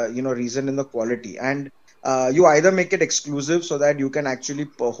differentiating, reason in the quality, and you either make it exclusive so that you can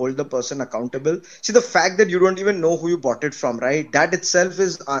actually hold the person accountable. See, the fact that you don't even know who you bought it from, right? That itself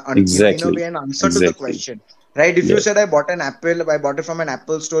is, in a Exactly. way, an answer to the Exactly. question. Right? If you Yes. said I bought an apple, I bought it from an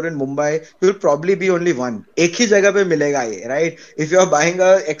Apple store in Mumbai, you'll probably be only one. एक ही जगह पे मिलेगा ये, right? If you're buying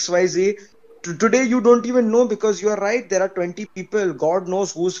a XYZ, today you don't even know because you're right. There are 20 people. God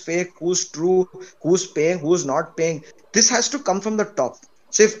knows who's fake, who's true, who's paying, who's not paying. This has to come from the top.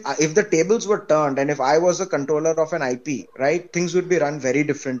 So if the tables were turned and if I was a controller of an IP, right, things would be run very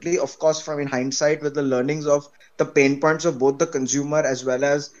differently. Of course, from in hindsight, with the learnings of the pain points of both the consumer as well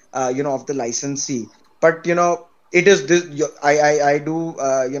as of the licensee. But it is this. I do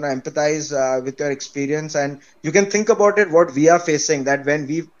empathize with your experience, and you can think about it. What we are facing, that when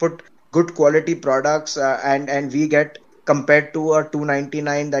we put good quality products and we get compared to a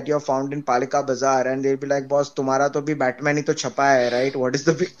 299 that you're found in Palika Bazaar, and they'll be like, boss, तुम्हारा तो भी Batman ही तो छपा है, right? What is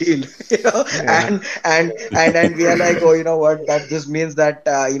the big deal? Yeah. And we are like, oh, you know what? That this means that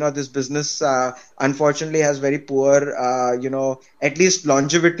this business unfortunately has very poor at least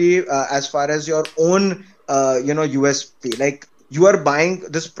longevity as far as your own USP. Like, you are buying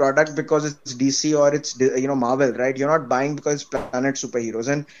this product because it's DC or it's Marvel, right? You're not buying because it's Planet Superheroes.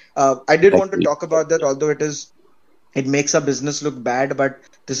 And I did want to Exactly. talk about that, although it makes a business look bad, but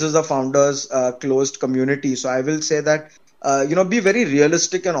this is the founders closed community. So I will say that be very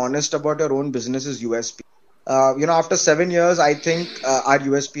realistic and honest about your own business's USP. After 7 years, I think our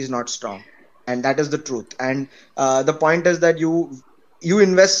USP is not strong, and that is the truth. And the point is that you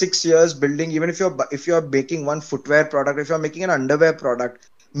invest 6 years building, even if you're making one footwear product, if you're making an underwear product,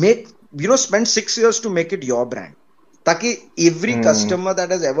 make spend 6 years to make it your brand. Taki every Hmm. customer that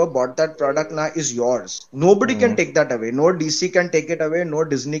has ever bought that product now is yours. Nobody can Hmm. take that away. No DC can take it away. No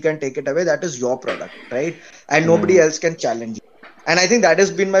Disney can take it away. That is your product, right? And nobody Hmm. else can challenge you. And I think that has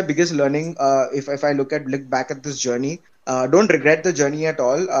been my biggest learning. If I look back at this journey, don't regret the journey at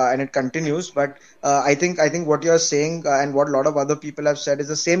all, and it continues. But I think what you're saying and what a lot of other people have said is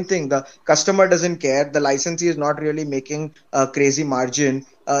the same thing. The customer doesn't care. The licensee is not really making a crazy margin.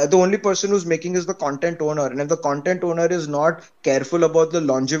 The only person who's making is the content owner, and if the content owner is not careful about the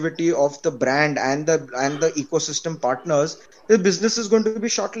longevity of the brand and the ecosystem partners, the business is going to be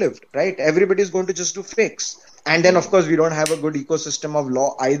short-lived, right? Everybody is going to just do fakes. And then of course we don't have a good ecosystem of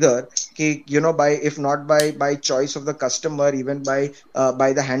law either. By, if not by choice of the customer, even by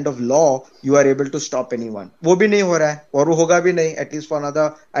the hand of law, you are able to stop anyone. वो भी नहीं हो रहा है और वो होगा भी नहीं, at least for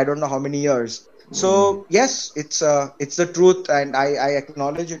another I don't know how many years. So yes, it's the truth, and I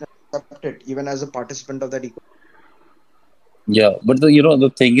acknowledge it and accept it even as a participant of that ecosystem. Yeah, but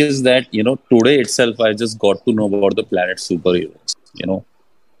the thing is that today itself I just got to know about the Planet Superheroes.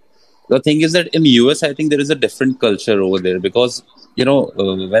 The thing is that in US I think there is a different culture over there because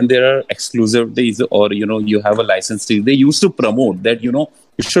when there are exclusivities or you have a license fee, they used to promote that you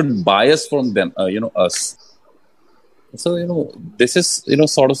should buy us from them, us. So this is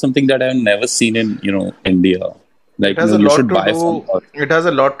sort of something that I've never seen in India. It Like has a you lot should to buy from do. us. It has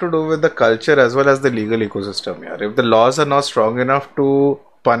a lot to do with the culture as well as the legal ecosystem. Yeah, if the laws are not strong enough to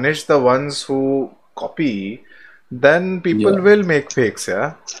punish the ones who copy, then people Yeah. will make fakes.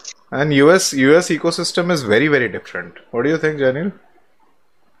 Yeah, and US ecosystem is very very different. What do you think, Janil?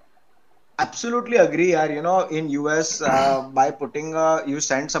 Absolutely agree, yaar. In US, by putting you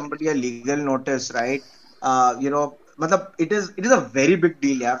send somebody a legal notice, right? मतलब it is a very big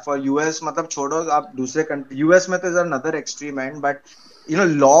deal, यार. For US, मतलब छोड़ो आप दूसरे country, US में तो is another extreme end, but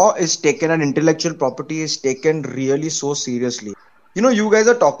law is taken and intellectual property is taken really so seriously. You guys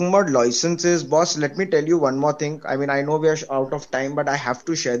are talking about licenses, boss. Let me tell you one more thing. I mean, I know we are out of time, but I have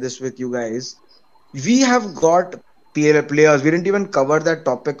to share this with you guys. We have got players. We didn't even cover that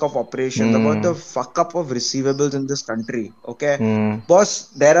topic of operations about the Hmm. fuck up of receivables in this country. Okay, Hmm. boss,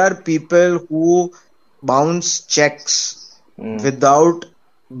 there are people who bounce checks Hmm. without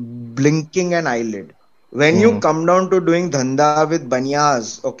blinking an eyelid. When you Hmm. come down to doing dhanda with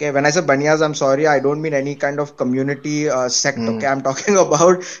banyas, okay, when I say banyas, I'm sorry, I don't mean any kind of community sect, Hmm. okay, I'm talking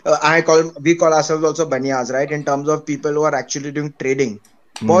about, we call ourselves also banyas, right, in terms of people who are actually doing trading.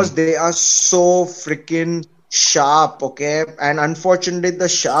 Hmm. Boss, they are so freaking sharp, okay, and unfortunately, the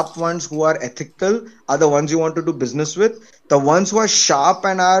sharp ones who are ethical are the ones you want to do business with. The ones who are sharp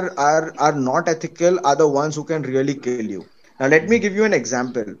and are not ethical are the ones who can really kill you. Now, let me give you an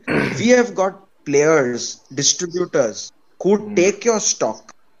example. We have got players, distributors who Hmm. take your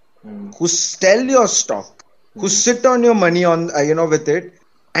stock, Hmm. who sell your stock, who Hmm. sit on your money on with it,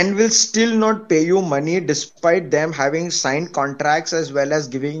 and will still not pay you money despite them having signed contracts as well as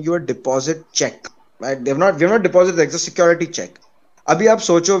giving you a deposit check. Right? We've not deposited, it's a security check. Abhi aap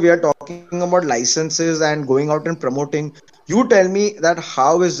socho, we are talking about licenses and going out and promoting. You tell me that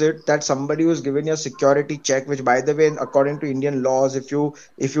how is it that somebody who's given you a security check, which by the way, according to Indian laws, if you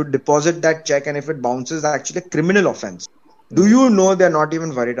deposit that check and if it bounces, that's actually a criminal offense. Do Hmm. you know they're not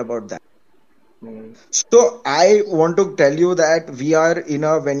even worried about that? Hmm. So I want to tell you that we are in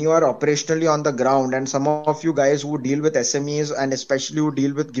a when you are operationally on the ground, and some of you guys who deal with SMEs and especially who deal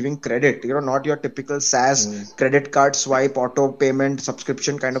with giving credit, not your typical SaaS Hmm. credit card swipe, auto payment,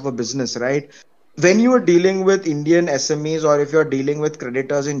 subscription kind of a business, right? When you are dealing with Indian SMEs or if you're dealing with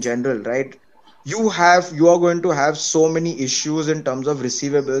creditors in general, right? You are going to have so many issues in terms of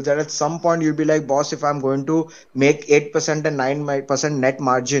receivables that at some point you'll be like, boss, if I'm going to make 8% and 9% net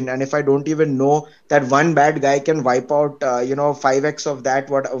margin, and if I don't even know that one bad guy can wipe out 5x of that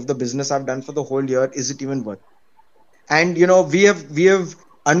what of the business I've done for the whole year, is it even worth? And we have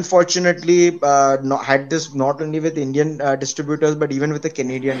unfortunately not had this not only with Indian distributors but even with a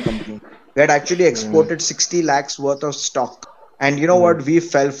Canadian company. We had actually Hmm. exported 60 lakhs worth of stock, and you know Hmm. what, we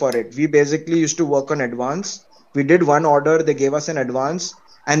fell for it. We basically used to work on advance. We did one order, they gave us an advance,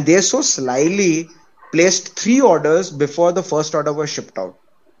 and they so slyly placed three orders before the first order was shipped out.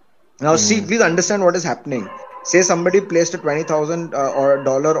 Now, see, Hmm. please understand what is happening. Say somebody placed a 20,000 or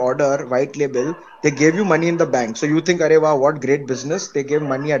dollar order, white label. They gave you money in the bank. So you think, Arey, wow, what great business. They gave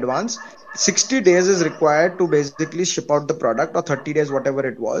money advance. 60 days is required to basically ship out the product, or 30 days, whatever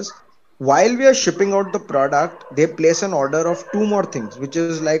it was. While we are shipping out the product, they place an order of two more things, which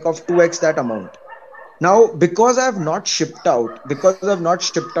is like of 2x that amount. Now, because I have not shipped out, because I've not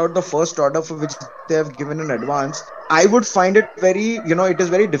shipped out the first order for which they have given an advance, I would find it it is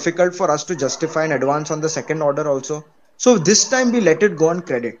very difficult for us to justify an advance on the second order also. So this time we let it go on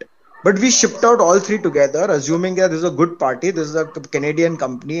credit. But we shipped out all three together, assuming that this is a good party, this is a Canadian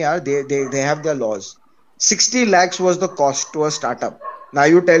company, they have their laws. 60 lakhs was the cost to a startup. Now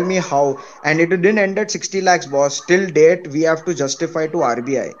you tell me how, and it didn't end at 60 lakhs, boss. Till date, we have to justify to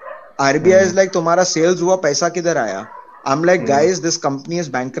RBI. RBI Hmm. is like, तुम्हारा sales हुआ पैसा किधर आया? I'm like, Hmm. guys, this company is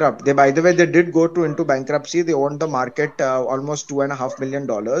bankrupt. They, by the way, they did go to into bankruptcy. They owned the market almost $2.5 million.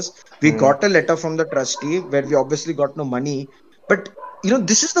 We Hmm. got a letter from the trustee where we obviously got no money. But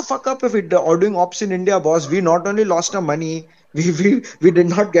this is the fuck up of it. Or doing ops in India, boss. We not only lost our money, we did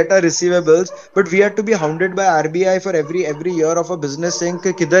not get our receivables, but we had to be hounded by RBI for every year of a business saying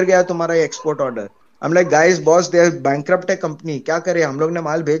कि किधर गया तुम्हारा ये export order. I'm like, guys, boss, they're bankrupt a company. क्या करे? हम लोग ने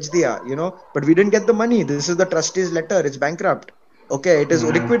माल भेज दिया, but we didn't get the money. This is the trustee's letter. It's bankrupt. Okay, it is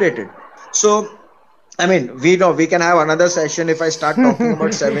Hmm. liquidated. So, I mean, we know we can have another session if I start talking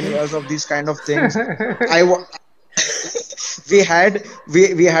about 7 years of these kind of things. I wa- we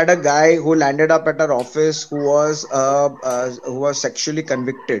had a guy who landed up at our office who was sexually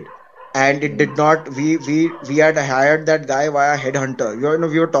convicted, and it did not we had hired that guy via headhunter.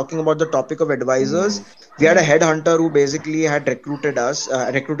 We were talking about the topic of advisors. Hmm. We had a Hmm. headhunter who basically had recruited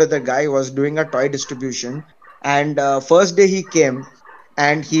the guy who was doing a toy distribution. And first day he came,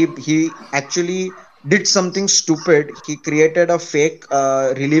 and he actually did something stupid. He created a fake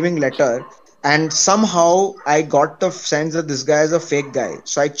relieving letter, and somehow I got the sense that this guy is a fake guy.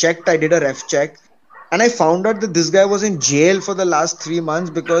 So I checked, I did a ref check, and I found out that this guy was in jail for the last 3 months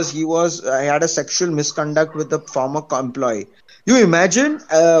because he had a sexual misconduct with a former employee. You imagine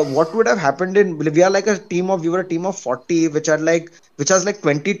what would have happened in we were a team of 40, which has like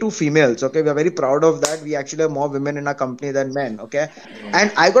 22 females. Okay, we are very proud of that. We actually have more women in our company than men. Okay,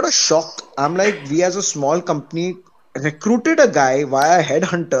 and I got a shock. I'm like, we as a small company recruited a guy via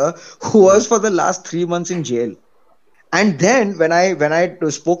headhunter who was for the last 3 months in jail. And then when I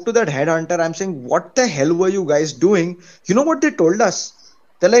spoke to that headhunter, I'm saying, what the hell were you guys doing? You know what they told us?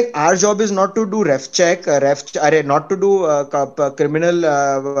 They're like, our job is not to do ref check, not to do criminal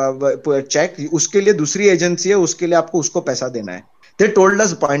check. उसके लिए दूसरी agency है, उसके लिए आपको उसको पैसा देना है. They told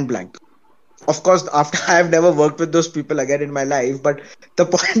us point blank. Of course, after I've never worked with those people again in my life, but the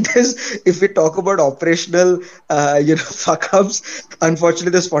point is, if we talk about operational, fuck ups,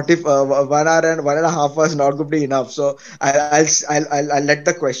 unfortunately, this 1 hour and 1.5 hours is not going to be enough. So I'll let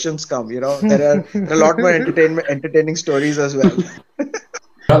the questions come. There are a lot more entertaining stories as well.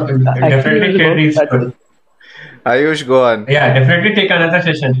 Actually, Definitely it was share about these that. stories. Ayush, go on. Yeah, definitely take another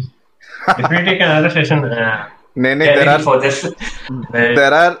session. Definitely take another session. Nene, Caring for this.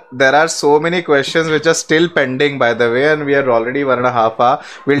 there are so many questions which are still pending, by the way, and we are already 1.5 hours.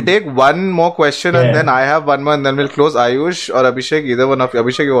 We'll take one more question, and Yeah. then I have one more, and then we'll close. Ayush or Abhishek, either one of you.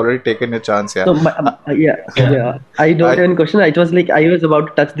 Abhishek, you've already taken your chance, yeah. So yeah, Yeah. yeah. I don't have any question. It was like I was about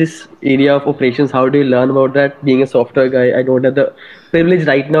to touch this area of operations. How do you learn about that? Being a software guy, I don't have the privilege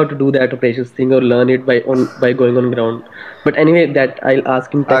right now to do that operations thing or learn it by going on ground. But anyway, that I'll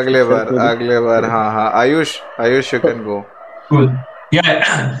ask in text itself maybe. अगले बार हाँ हाँ Ayush you can go. Cool.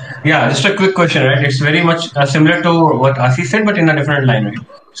 Yeah, yeah. Just a quick question, right? It's very much similar to what Asi said, but in a different line, right?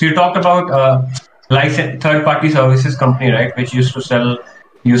 So you talked about third-party services company, right, which used to sell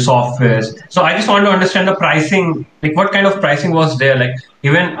you softwares. So I just want to understand the pricing. Like, what kind of pricing was there? Like,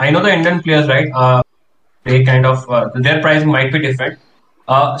 even I know the Indian players, right? They kind of their pricing might be different.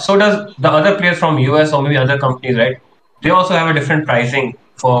 So does the other players from US or maybe other companies, right? They also have a different pricing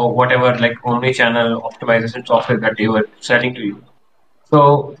for whatever like omni-channel optimization software that they were selling to you.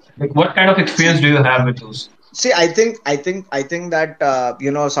 So, like, what kind of experience do you have with those? See, I think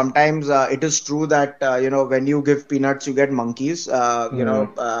that sometimes it is true that when you give peanuts you get monkeys.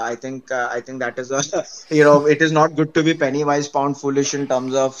 I think that is a it is not good to be penny wise pound foolish in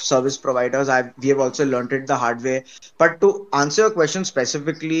terms of service providers. We have also learned it the hard way. But to answer your question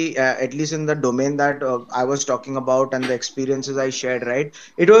specifically, at least in the domain that I was talking about and the experiences I shared, right?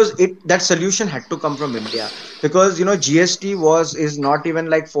 That solution had to come from India because GST is not even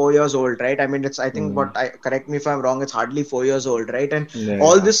like 4 years old, right? I mean, it's I think correct me if I'm wrong, it's hardly 4 years old, right? And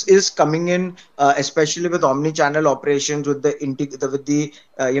all this is coming in, especially with omni-channel operations, with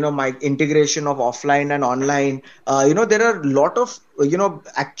my integration of offline and online. There are a lot of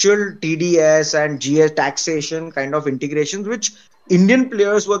actual TDS and GS taxation kind of integrations which Indian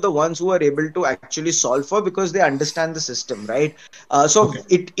players were the ones who were able to actually solve for because they understand the system, right? So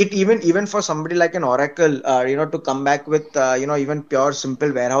it even for somebody like an Oracle, to come back with even pure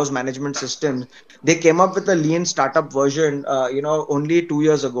simple warehouse management systems, they came up with a lean startup version, only 2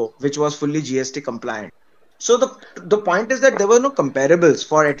 years ago, which was fully GST compliant. So the point is that there were no comparables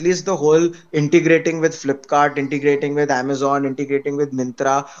for at least the whole integrating with Flipkart, integrating with Amazon, integrating with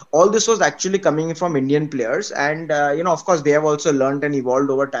Myntra. All this was actually coming from Indian players, and of course, they have also learned and evolved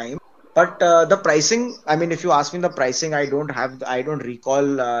over time. But the pricing, I mean, if you ask me the pricing, I don't recall,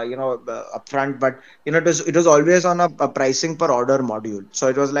 upfront, but it was always on a pricing per order module. So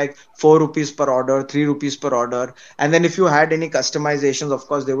it was like 4 rupees per order, 3 rupees per order, and then if you had any customizations, of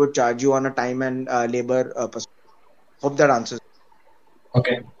course, they would charge you on a time and labor perspective. Hope that answers.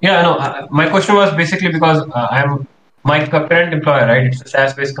 Okay. Yeah, no. My question was basically because I'm my current employer, right? It's a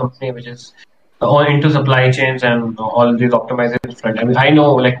SaaS-based company which is all into supply chains and all these optimization front. I mean, I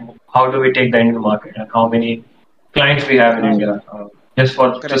know like how do we take that into the market and how many clients we have in India, just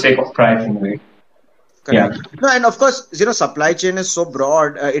for the sake of pricing, right? Correct. No, and of course, supply chain is so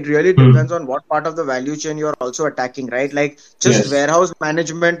broad. It really depends on what part of the value chain you are also attacking, right? Like just warehouse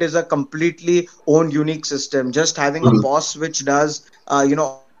management is a completely own unique system. Just having a POS which does,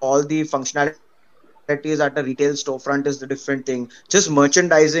 all the functionalities at a retail storefront is the different thing. Just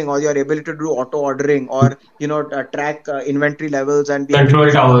merchandising or your ability to do auto ordering or, track inventory levels and be able to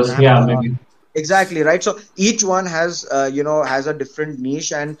Control towers, yeah, maybe. Exactly, right. So each one has has a different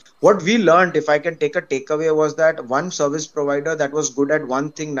niche, and what we learned, if I can take a takeaway, was that one service provider that was good at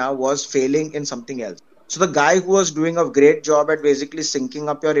one thing now was failing in something else. So the guy who was doing a great job at basically syncing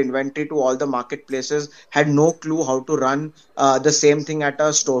up your inventory to all the marketplaces had no clue how to run the same thing at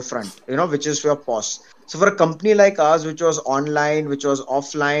a storefront, which is your POS. So for a company like ours, which was online, which was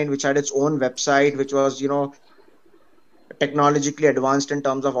offline, which had its own website, which was technologically advanced in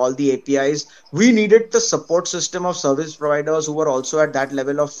terms of all the APIs, we needed the support system of service providers who were also at that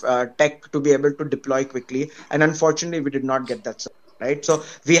level of tech to be able to deploy quickly. And unfortunately, we did not get that support. Right. So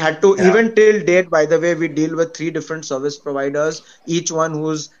we had to, even till date, by the way, we deal with 3 different service providers, each one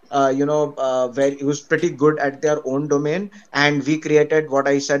who's, who's pretty good at their own domain. And we created what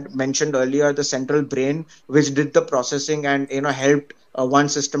I mentioned earlier, the central brain, which did the processing and, helped one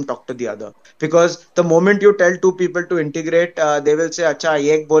system talk to the other. Because the moment you tell two people to integrate, they will say, "Acha,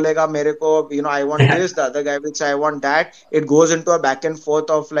 ek bolega mere ko, I want this." The other guy will say, "I want that." It goes into a back and forth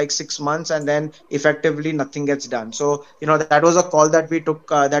of like 6 months, and then effectively nothing gets done. So that was a call that we took.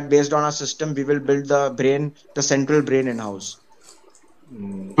 That based on our system, we will build the central brain in house.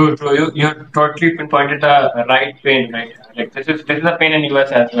 True, true. You totally pinpointed the right pain, right? Like this is a pain in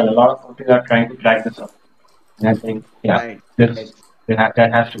US as well. A lot of companies are trying to crack this up. And I think, yeah, Right. this Right.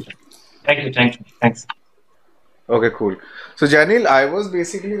 that has to be. Thank you, thanks. Okay, cool. So, Janil, I was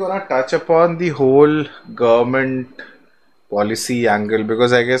basically gonna touch upon the whole government policy angle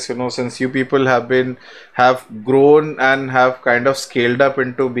because I guess since you people have grown and have kind of scaled up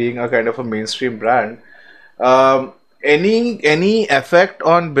into being a kind of a mainstream brand, um, any effect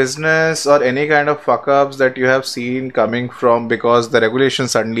on business or any kind of fuck ups that you have seen coming from because the regulation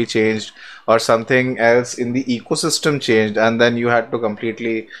suddenly changed or something else in the ecosystem changed and then you had to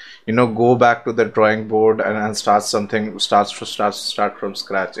completely go back to the drawing board and start from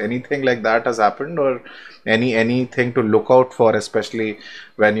scratch. Anything like that has happened or anything to look out for, especially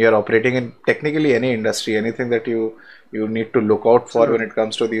when you're operating in technically any industry, anything that you need to look out for when it Absolutely.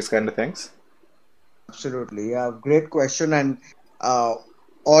 comes to these kind of things? Absolutely. Yeah, great question. And uh,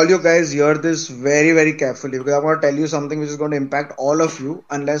 all you guys hear this very, very carefully because I want to tell you something which is going to impact all of you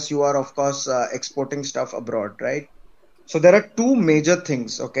unless you are, of course, exporting stuff abroad, right? So there are two major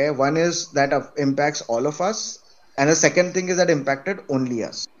things, okay? One is that impacts all of us, and the second thing is that impacted only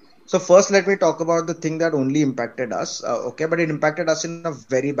us. So first, let me talk about the thing that only impacted us, okay? But it impacted us in a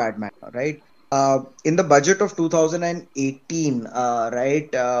very bad manner, right? In the budget of 2018, right?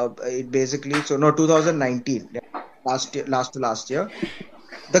 It basically so no 2019, yeah, last year,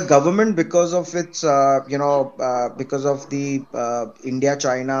 the government because of its because of the India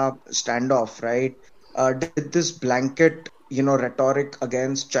China standoff, right, did this blanket rhetoric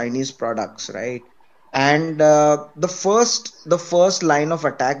against Chinese products, right? And the first line of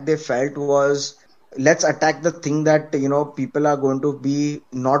attack they felt was, let's attack the thing that people are going to be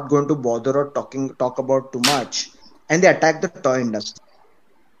not going to bother or talk about too much, and they attacked the toy industry.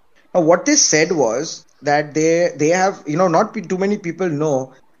 Now, what they said was that they have, not too many people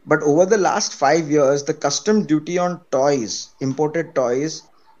know, but over the last 5 years, the custom duty on toys, imported toys,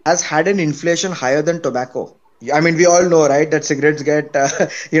 has had an inflation higher than tobacco. I mean, we all know, right, that cigarettes get,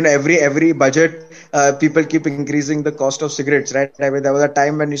 every budget, people keep increasing the cost of cigarettes, right? I mean, there was a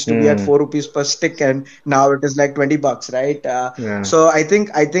time when it used to be at Hmm. 4 rupees per stick, and now it is like 20 bucks, right? Yeah. So I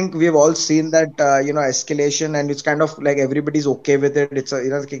think we've all seen that escalation, and it's kind of like everybody's okay with it. It's a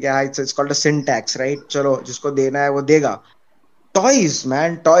it's called a sin tax, right? Chalo, jisko dena hai wo dega. Toys,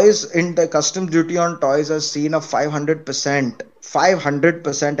 man, toys in the customs duty on toys has seen a 500%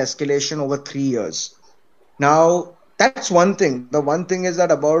 escalation over 3 years. Now, that's one thing. The one thing is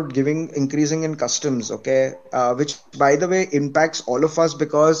that about giving increasing in customs, okay, which by the way impacts all of us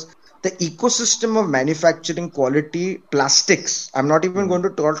because the ecosystem of manufacturing quality plastics. I'm not even going to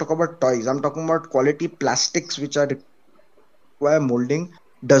talk about toys. I'm talking about quality plastics which are require molding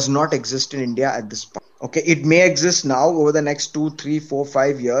does not exist in India at this point. Okay, it may exist now over the next 2, 3, 4,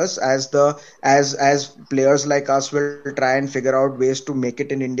 5 years as players like us will try and figure out ways to make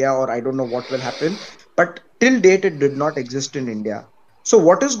it in India, or I don't know what will happen. But till date, it did not exist in India. So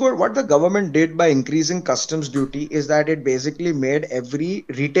what is good? What the government did by increasing customs duty is that it basically made every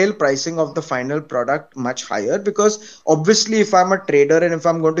retail pricing of the final product much higher because obviously, if I'm a trader and if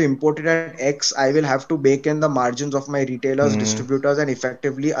I'm going to import it at X, I will have to bake in the margins of my retailers, Hmm. distributors, and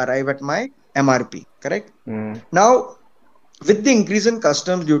effectively arrive at my MRP. Correct? Hmm. Now, with the increase in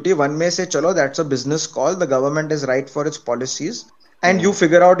customs duty, one may say, chalo, that's a business call. The government is right for its policies. And you Hmm.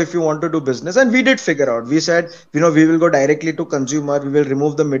 figure out if you want to do business. And we did figure out. We said, we will go directly to consumer. We will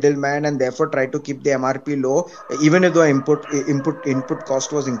remove the middleman and therefore try to keep the MRP low, even if the input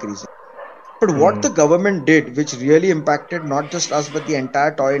cost was increasing. But what Hmm. the government did, which really impacted not just us but the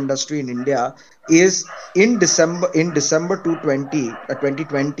entire toy industry in India, is in December 2020,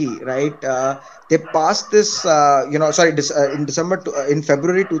 right? They passed this, sorry, in in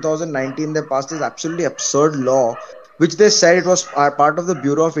February 2019, they passed this absolutely absurd law, which they said it was part of the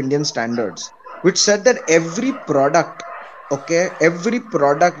Bureau of Indian Standards, which said that every product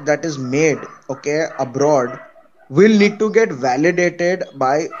that is made, okay, abroad will need to get validated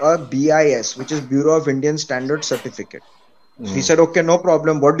by a BIS, which is Bureau of Indian Standard certificate. We Hmm. said, okay, no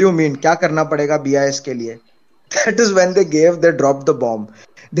problem. What do you mean? क्या करना पड़ेगा BIS के लिए? That is when they dropped the bomb.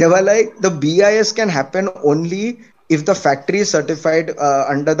 They were like, the BIS can happen only if the factory is certified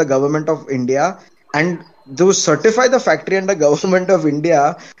under the government of India. And to certify the factory under government of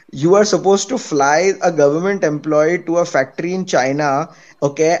India, you are supposed to fly a government employee to a factory in China,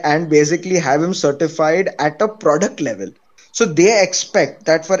 okay, and basically have him certified at a product level. So they expect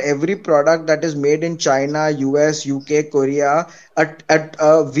that for every product that is made in China, US, UK, Korea,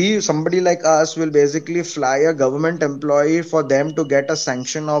 we somebody like us will basically fly a government employee for them to get a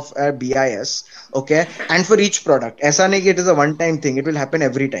sanction of a BIS, okay, and for each product. ऐसा नहीं कि it is a one-time thing; it will happen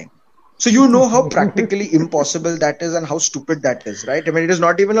every time. So you know how practically impossible that is and how stupid that is, right? I mean, it is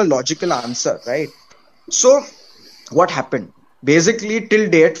not even a logical answer, right? So what happened? Basically, till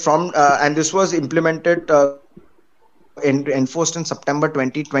date, from and this was implemented enforced in September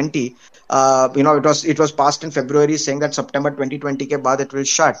 2020. It was passed in February, saying that September 2020 ke baad it will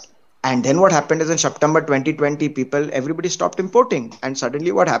shut. And then what happened is in September 2020, everybody stopped importing. And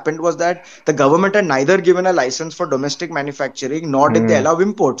suddenly what happened was that the government had neither given a license for domestic manufacturing nor did they Mm. allow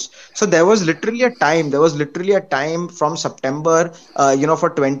imports. So there was literally a time from September, for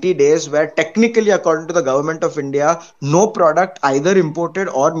 20 days where technically, according to the government of India, no product either imported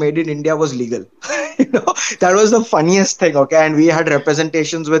or made in India was legal. you know, that was the funniest thing. Okay. And we had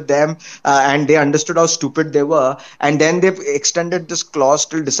representations with them and they understood how stupid they were. And then they extended this clause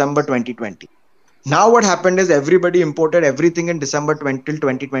till December 2020. Now what happened is everybody imported everything in December 20 till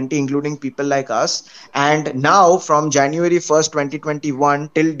 2020, including people like us. And now from January 1st,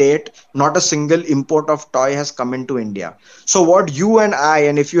 2021 till date, not a single import of toy has come into India. So what you and I,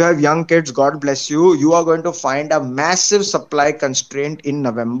 and if you have young kids, God bless you, you are going to find a massive supply constraint in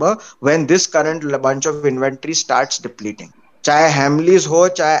November when this current bunch of inventory starts depleting. चाहे Hamleys हो,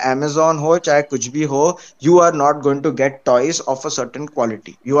 चाहे Amazon हो, चाहे कुछ भी हो, you are not going to get toys of a certain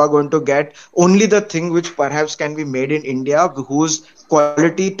quality. You are going to get only the thing which perhaps can be made in India, whose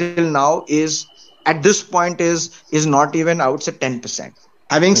quality till now is at this point is not even, I would say, 10%.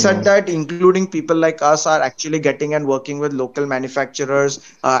 Having said Mm. that, including people like us are actually getting and working with local manufacturers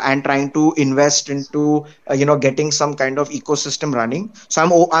and trying to invest into getting some kind of ecosystem running.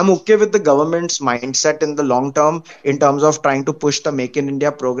 So I'm okay with the government's mindset in the long term in terms of trying to push the Make in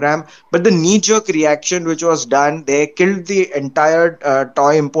India program. But the knee-jerk reaction which was done, they killed the entire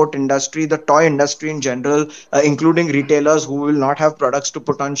toy import industry, the toy industry in general, including retailers who will not have products to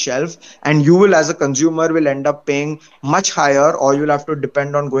put on shelf, and you will, as a consumer, will end up paying much higher, or you'll have to depend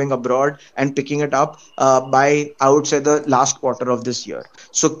on going abroad and picking it up by, I would say, the last quarter of this year.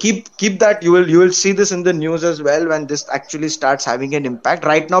 So keep that. You will see this in the news as well when this actually starts having an impact.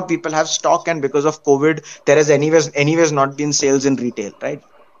 Right now, people have stock, and because of COVID, there has anyways not been sales in retail, right?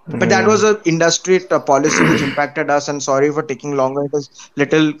 But that was Mm. a industry policy which impacted us, and sorry for taking longer. It is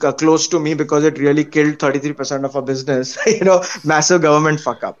little close to me because it really killed 33% of our business. Massive government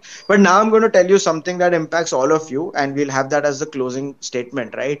fuck up. But now I'm going to tell you something that impacts all of you, and we'll have that as the closing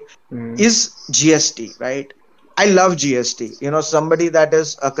statement, right? Mm. Is GST, right? I love GST. Somebody that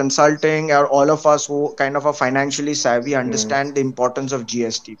is a consulting, or all of us who kind of are financially savvy Mm. understand the importance of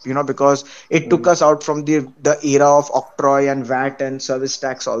GST, because it took Mm. us out from the era of octroi and VAT and service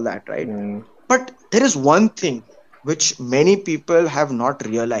tax, all that, right? Mm. But there is one thing which many people have not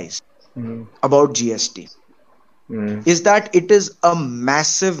realized Mm. about GST Mm. is that it is a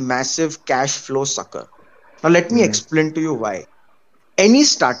massive, massive cash flow sucker. Now, let me Mm. explain to you why. Any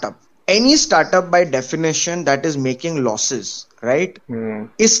startup, any startup by definition that is making losses, right, Mm.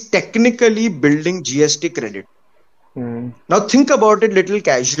 is technically building GST credit. Mm. Now think about it little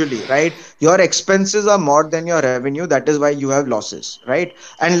casually, right? Your expenses are more than your revenue. That is why you have losses, right?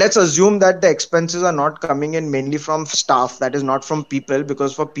 And let's assume that the expenses are not coming in mainly from staff, that is not from people,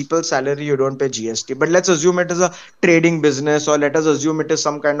 because for people's salary you don't pay GST. But let's assume it is a trading business, or let us assume it is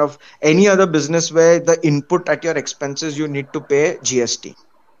some kind of any other business where the input at your expenses you need to pay GST.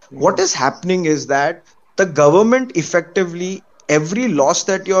 What is happening is that the government effectively, every loss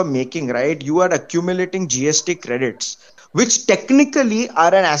that you are making, right, you are accumulating GST credits, which technically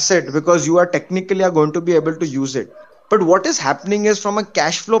are an asset because you are technically are going to be able to use it. But what is happening is, from a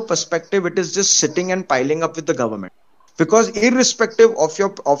cash flow perspective, it is just sitting and piling up with the government, because irrespective of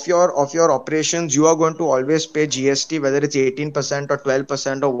your operations, you are going to always pay GST, whether it's 18% or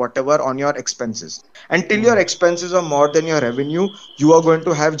 12% or whatever, on your expenses. Until your expenses are more than your revenue, you are going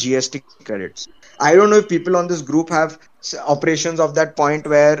to have GST credits. I don't know if people on this group have operations of that point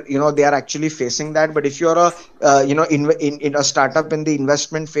where they are actually facing that. But if you're a in a startup in the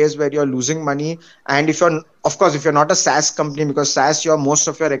investment phase where you're losing money, and if you're not a SaaS company, because SaaS, your most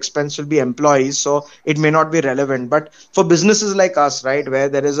of your expense will be employees, so it may not be relevant. But for businesses like us, right, where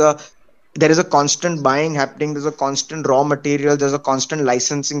there is a constant buying happening, there's a constant raw material, there's a constant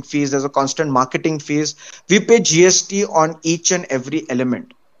licensing fees, there's a constant marketing fees, we pay GST on each and every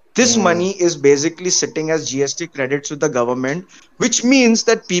element. This money is basically sitting as GST credits with the government, which means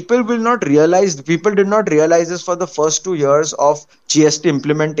that people did not realize this for the first 2 years of GST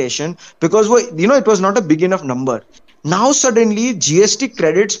implementation because it was not a big enough number. Now suddenly GST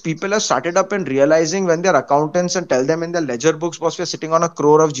credits people have started up and realizing when their accountants and tell them in their ledger books, boss, we're sitting on a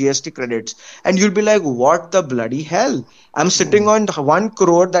crore of GST credits. And you'll be like, what the bloody hell? I'm sitting on 1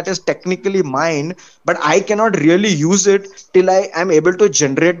 crore that is technically mine, but I cannot really use it till I am able to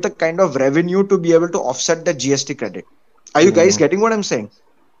generate the kind of revenue to be able to offset the GST credit. Are you guys getting what I'm saying?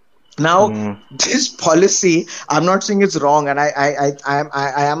 Now, this policy, I'm not saying it's wrong, and I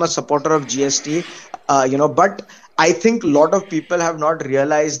am a supporter of GST, but I think a lot of people have not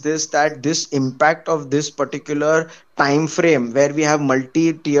realized this, that this impact of this particular time frame where we have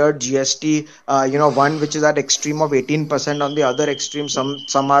multi-tiered GST, one which is at extreme of 18%, on the other extreme,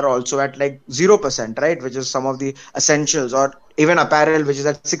 some are also at like 0%, right? Which is some of the essentials, or even apparel, which is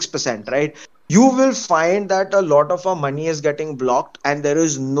at 6%, right? You will find that a lot of our money is getting blocked and there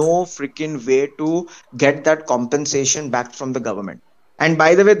is no freaking way to get that compensation back from the government. And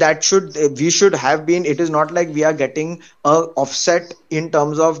by the way, we should have been, it is not like we are getting a offset in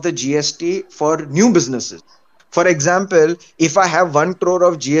terms of the GST for new businesses. For example, if I have 1 crore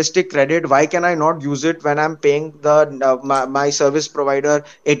of GST credit, why can I not use it when I'm paying my service provider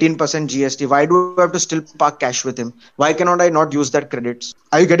 18% GST? Why do I have to still park cash with him? Why cannot I not use that credits?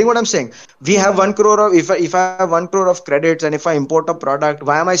 Are you getting what I'm saying? We have 1 crore of, if I have 1 crore of credits and if I import a product,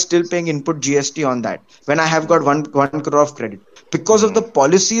 why am I still paying input GST on that when I have got one crore of credit? Because of the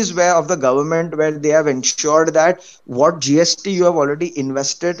policies of the government where they have ensured that what GST you have already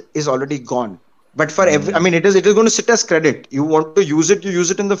invested is already gone. But for it is going to sit as credit. You want to use it, you use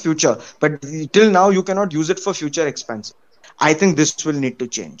it in the future. But till now, you cannot use it for future expenses. I think this will need to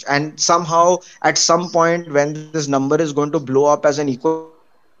change. And somehow, at some point, when this number is going to blow up as an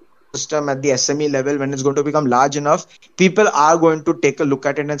ecosystem at the SME level, when it's going to become large enough, people are going to take a look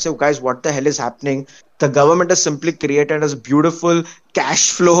at it and say, guys, what the hell is happening? The government has simply created a beautiful cash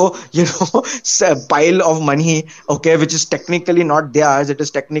flow, pile of money, okay, which is technically not theirs. It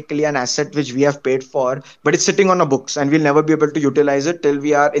is technically an asset which we have paid for, but it's sitting on our books and we'll never be able to utilize it till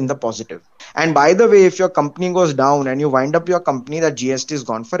we are in the positive. And by the way, if your company goes down and you wind up your company, that GST is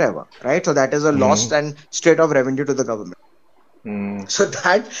gone forever, right? So that is a lost and straight of revenue to the government. So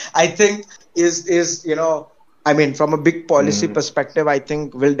that, I think, is from a big policy perspective, I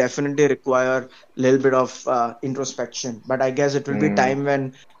think will definitely require a little bit of introspection. But I guess it will be time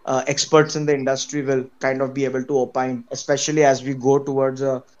when experts in the industry will kind of be able to opine, especially as we go towards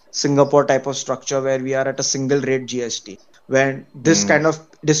a Singapore type of structure where we are at a single rate GST, when this kind of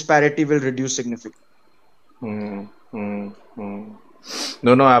disparity will reduce significantly.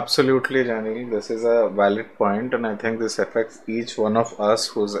 No, absolutely, Jaineel. This is a valid point, and I think this affects each one of us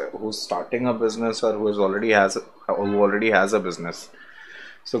who's starting a business or who already has a business.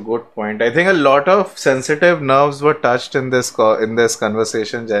 So, good point. I think a lot of sensitive nerves were touched in this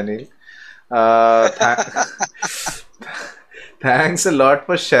conversation, Jaineel. Thanks a lot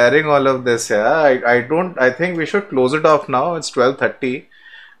for sharing all of this. Yeah, I think we should close it off now. It's 12:30.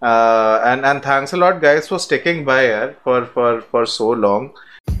 And thanks a lot, guys, for sticking by for so long.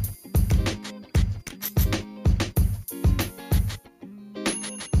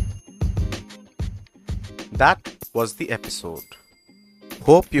 That was the episode.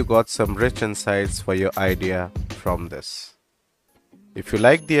 Hope you got some rich insights for your idea from this. If you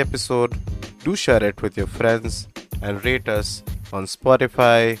liked the episode, do share it with your friends and rate us on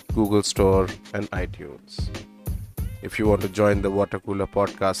Spotify, Google Store, and iTunes. If you want to join the Water Cooler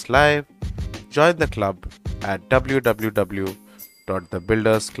Podcast live, join the club at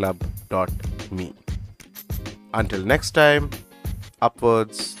www.thebuildersclub.me. Until next time,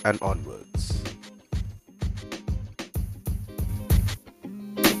 upwards and onwards.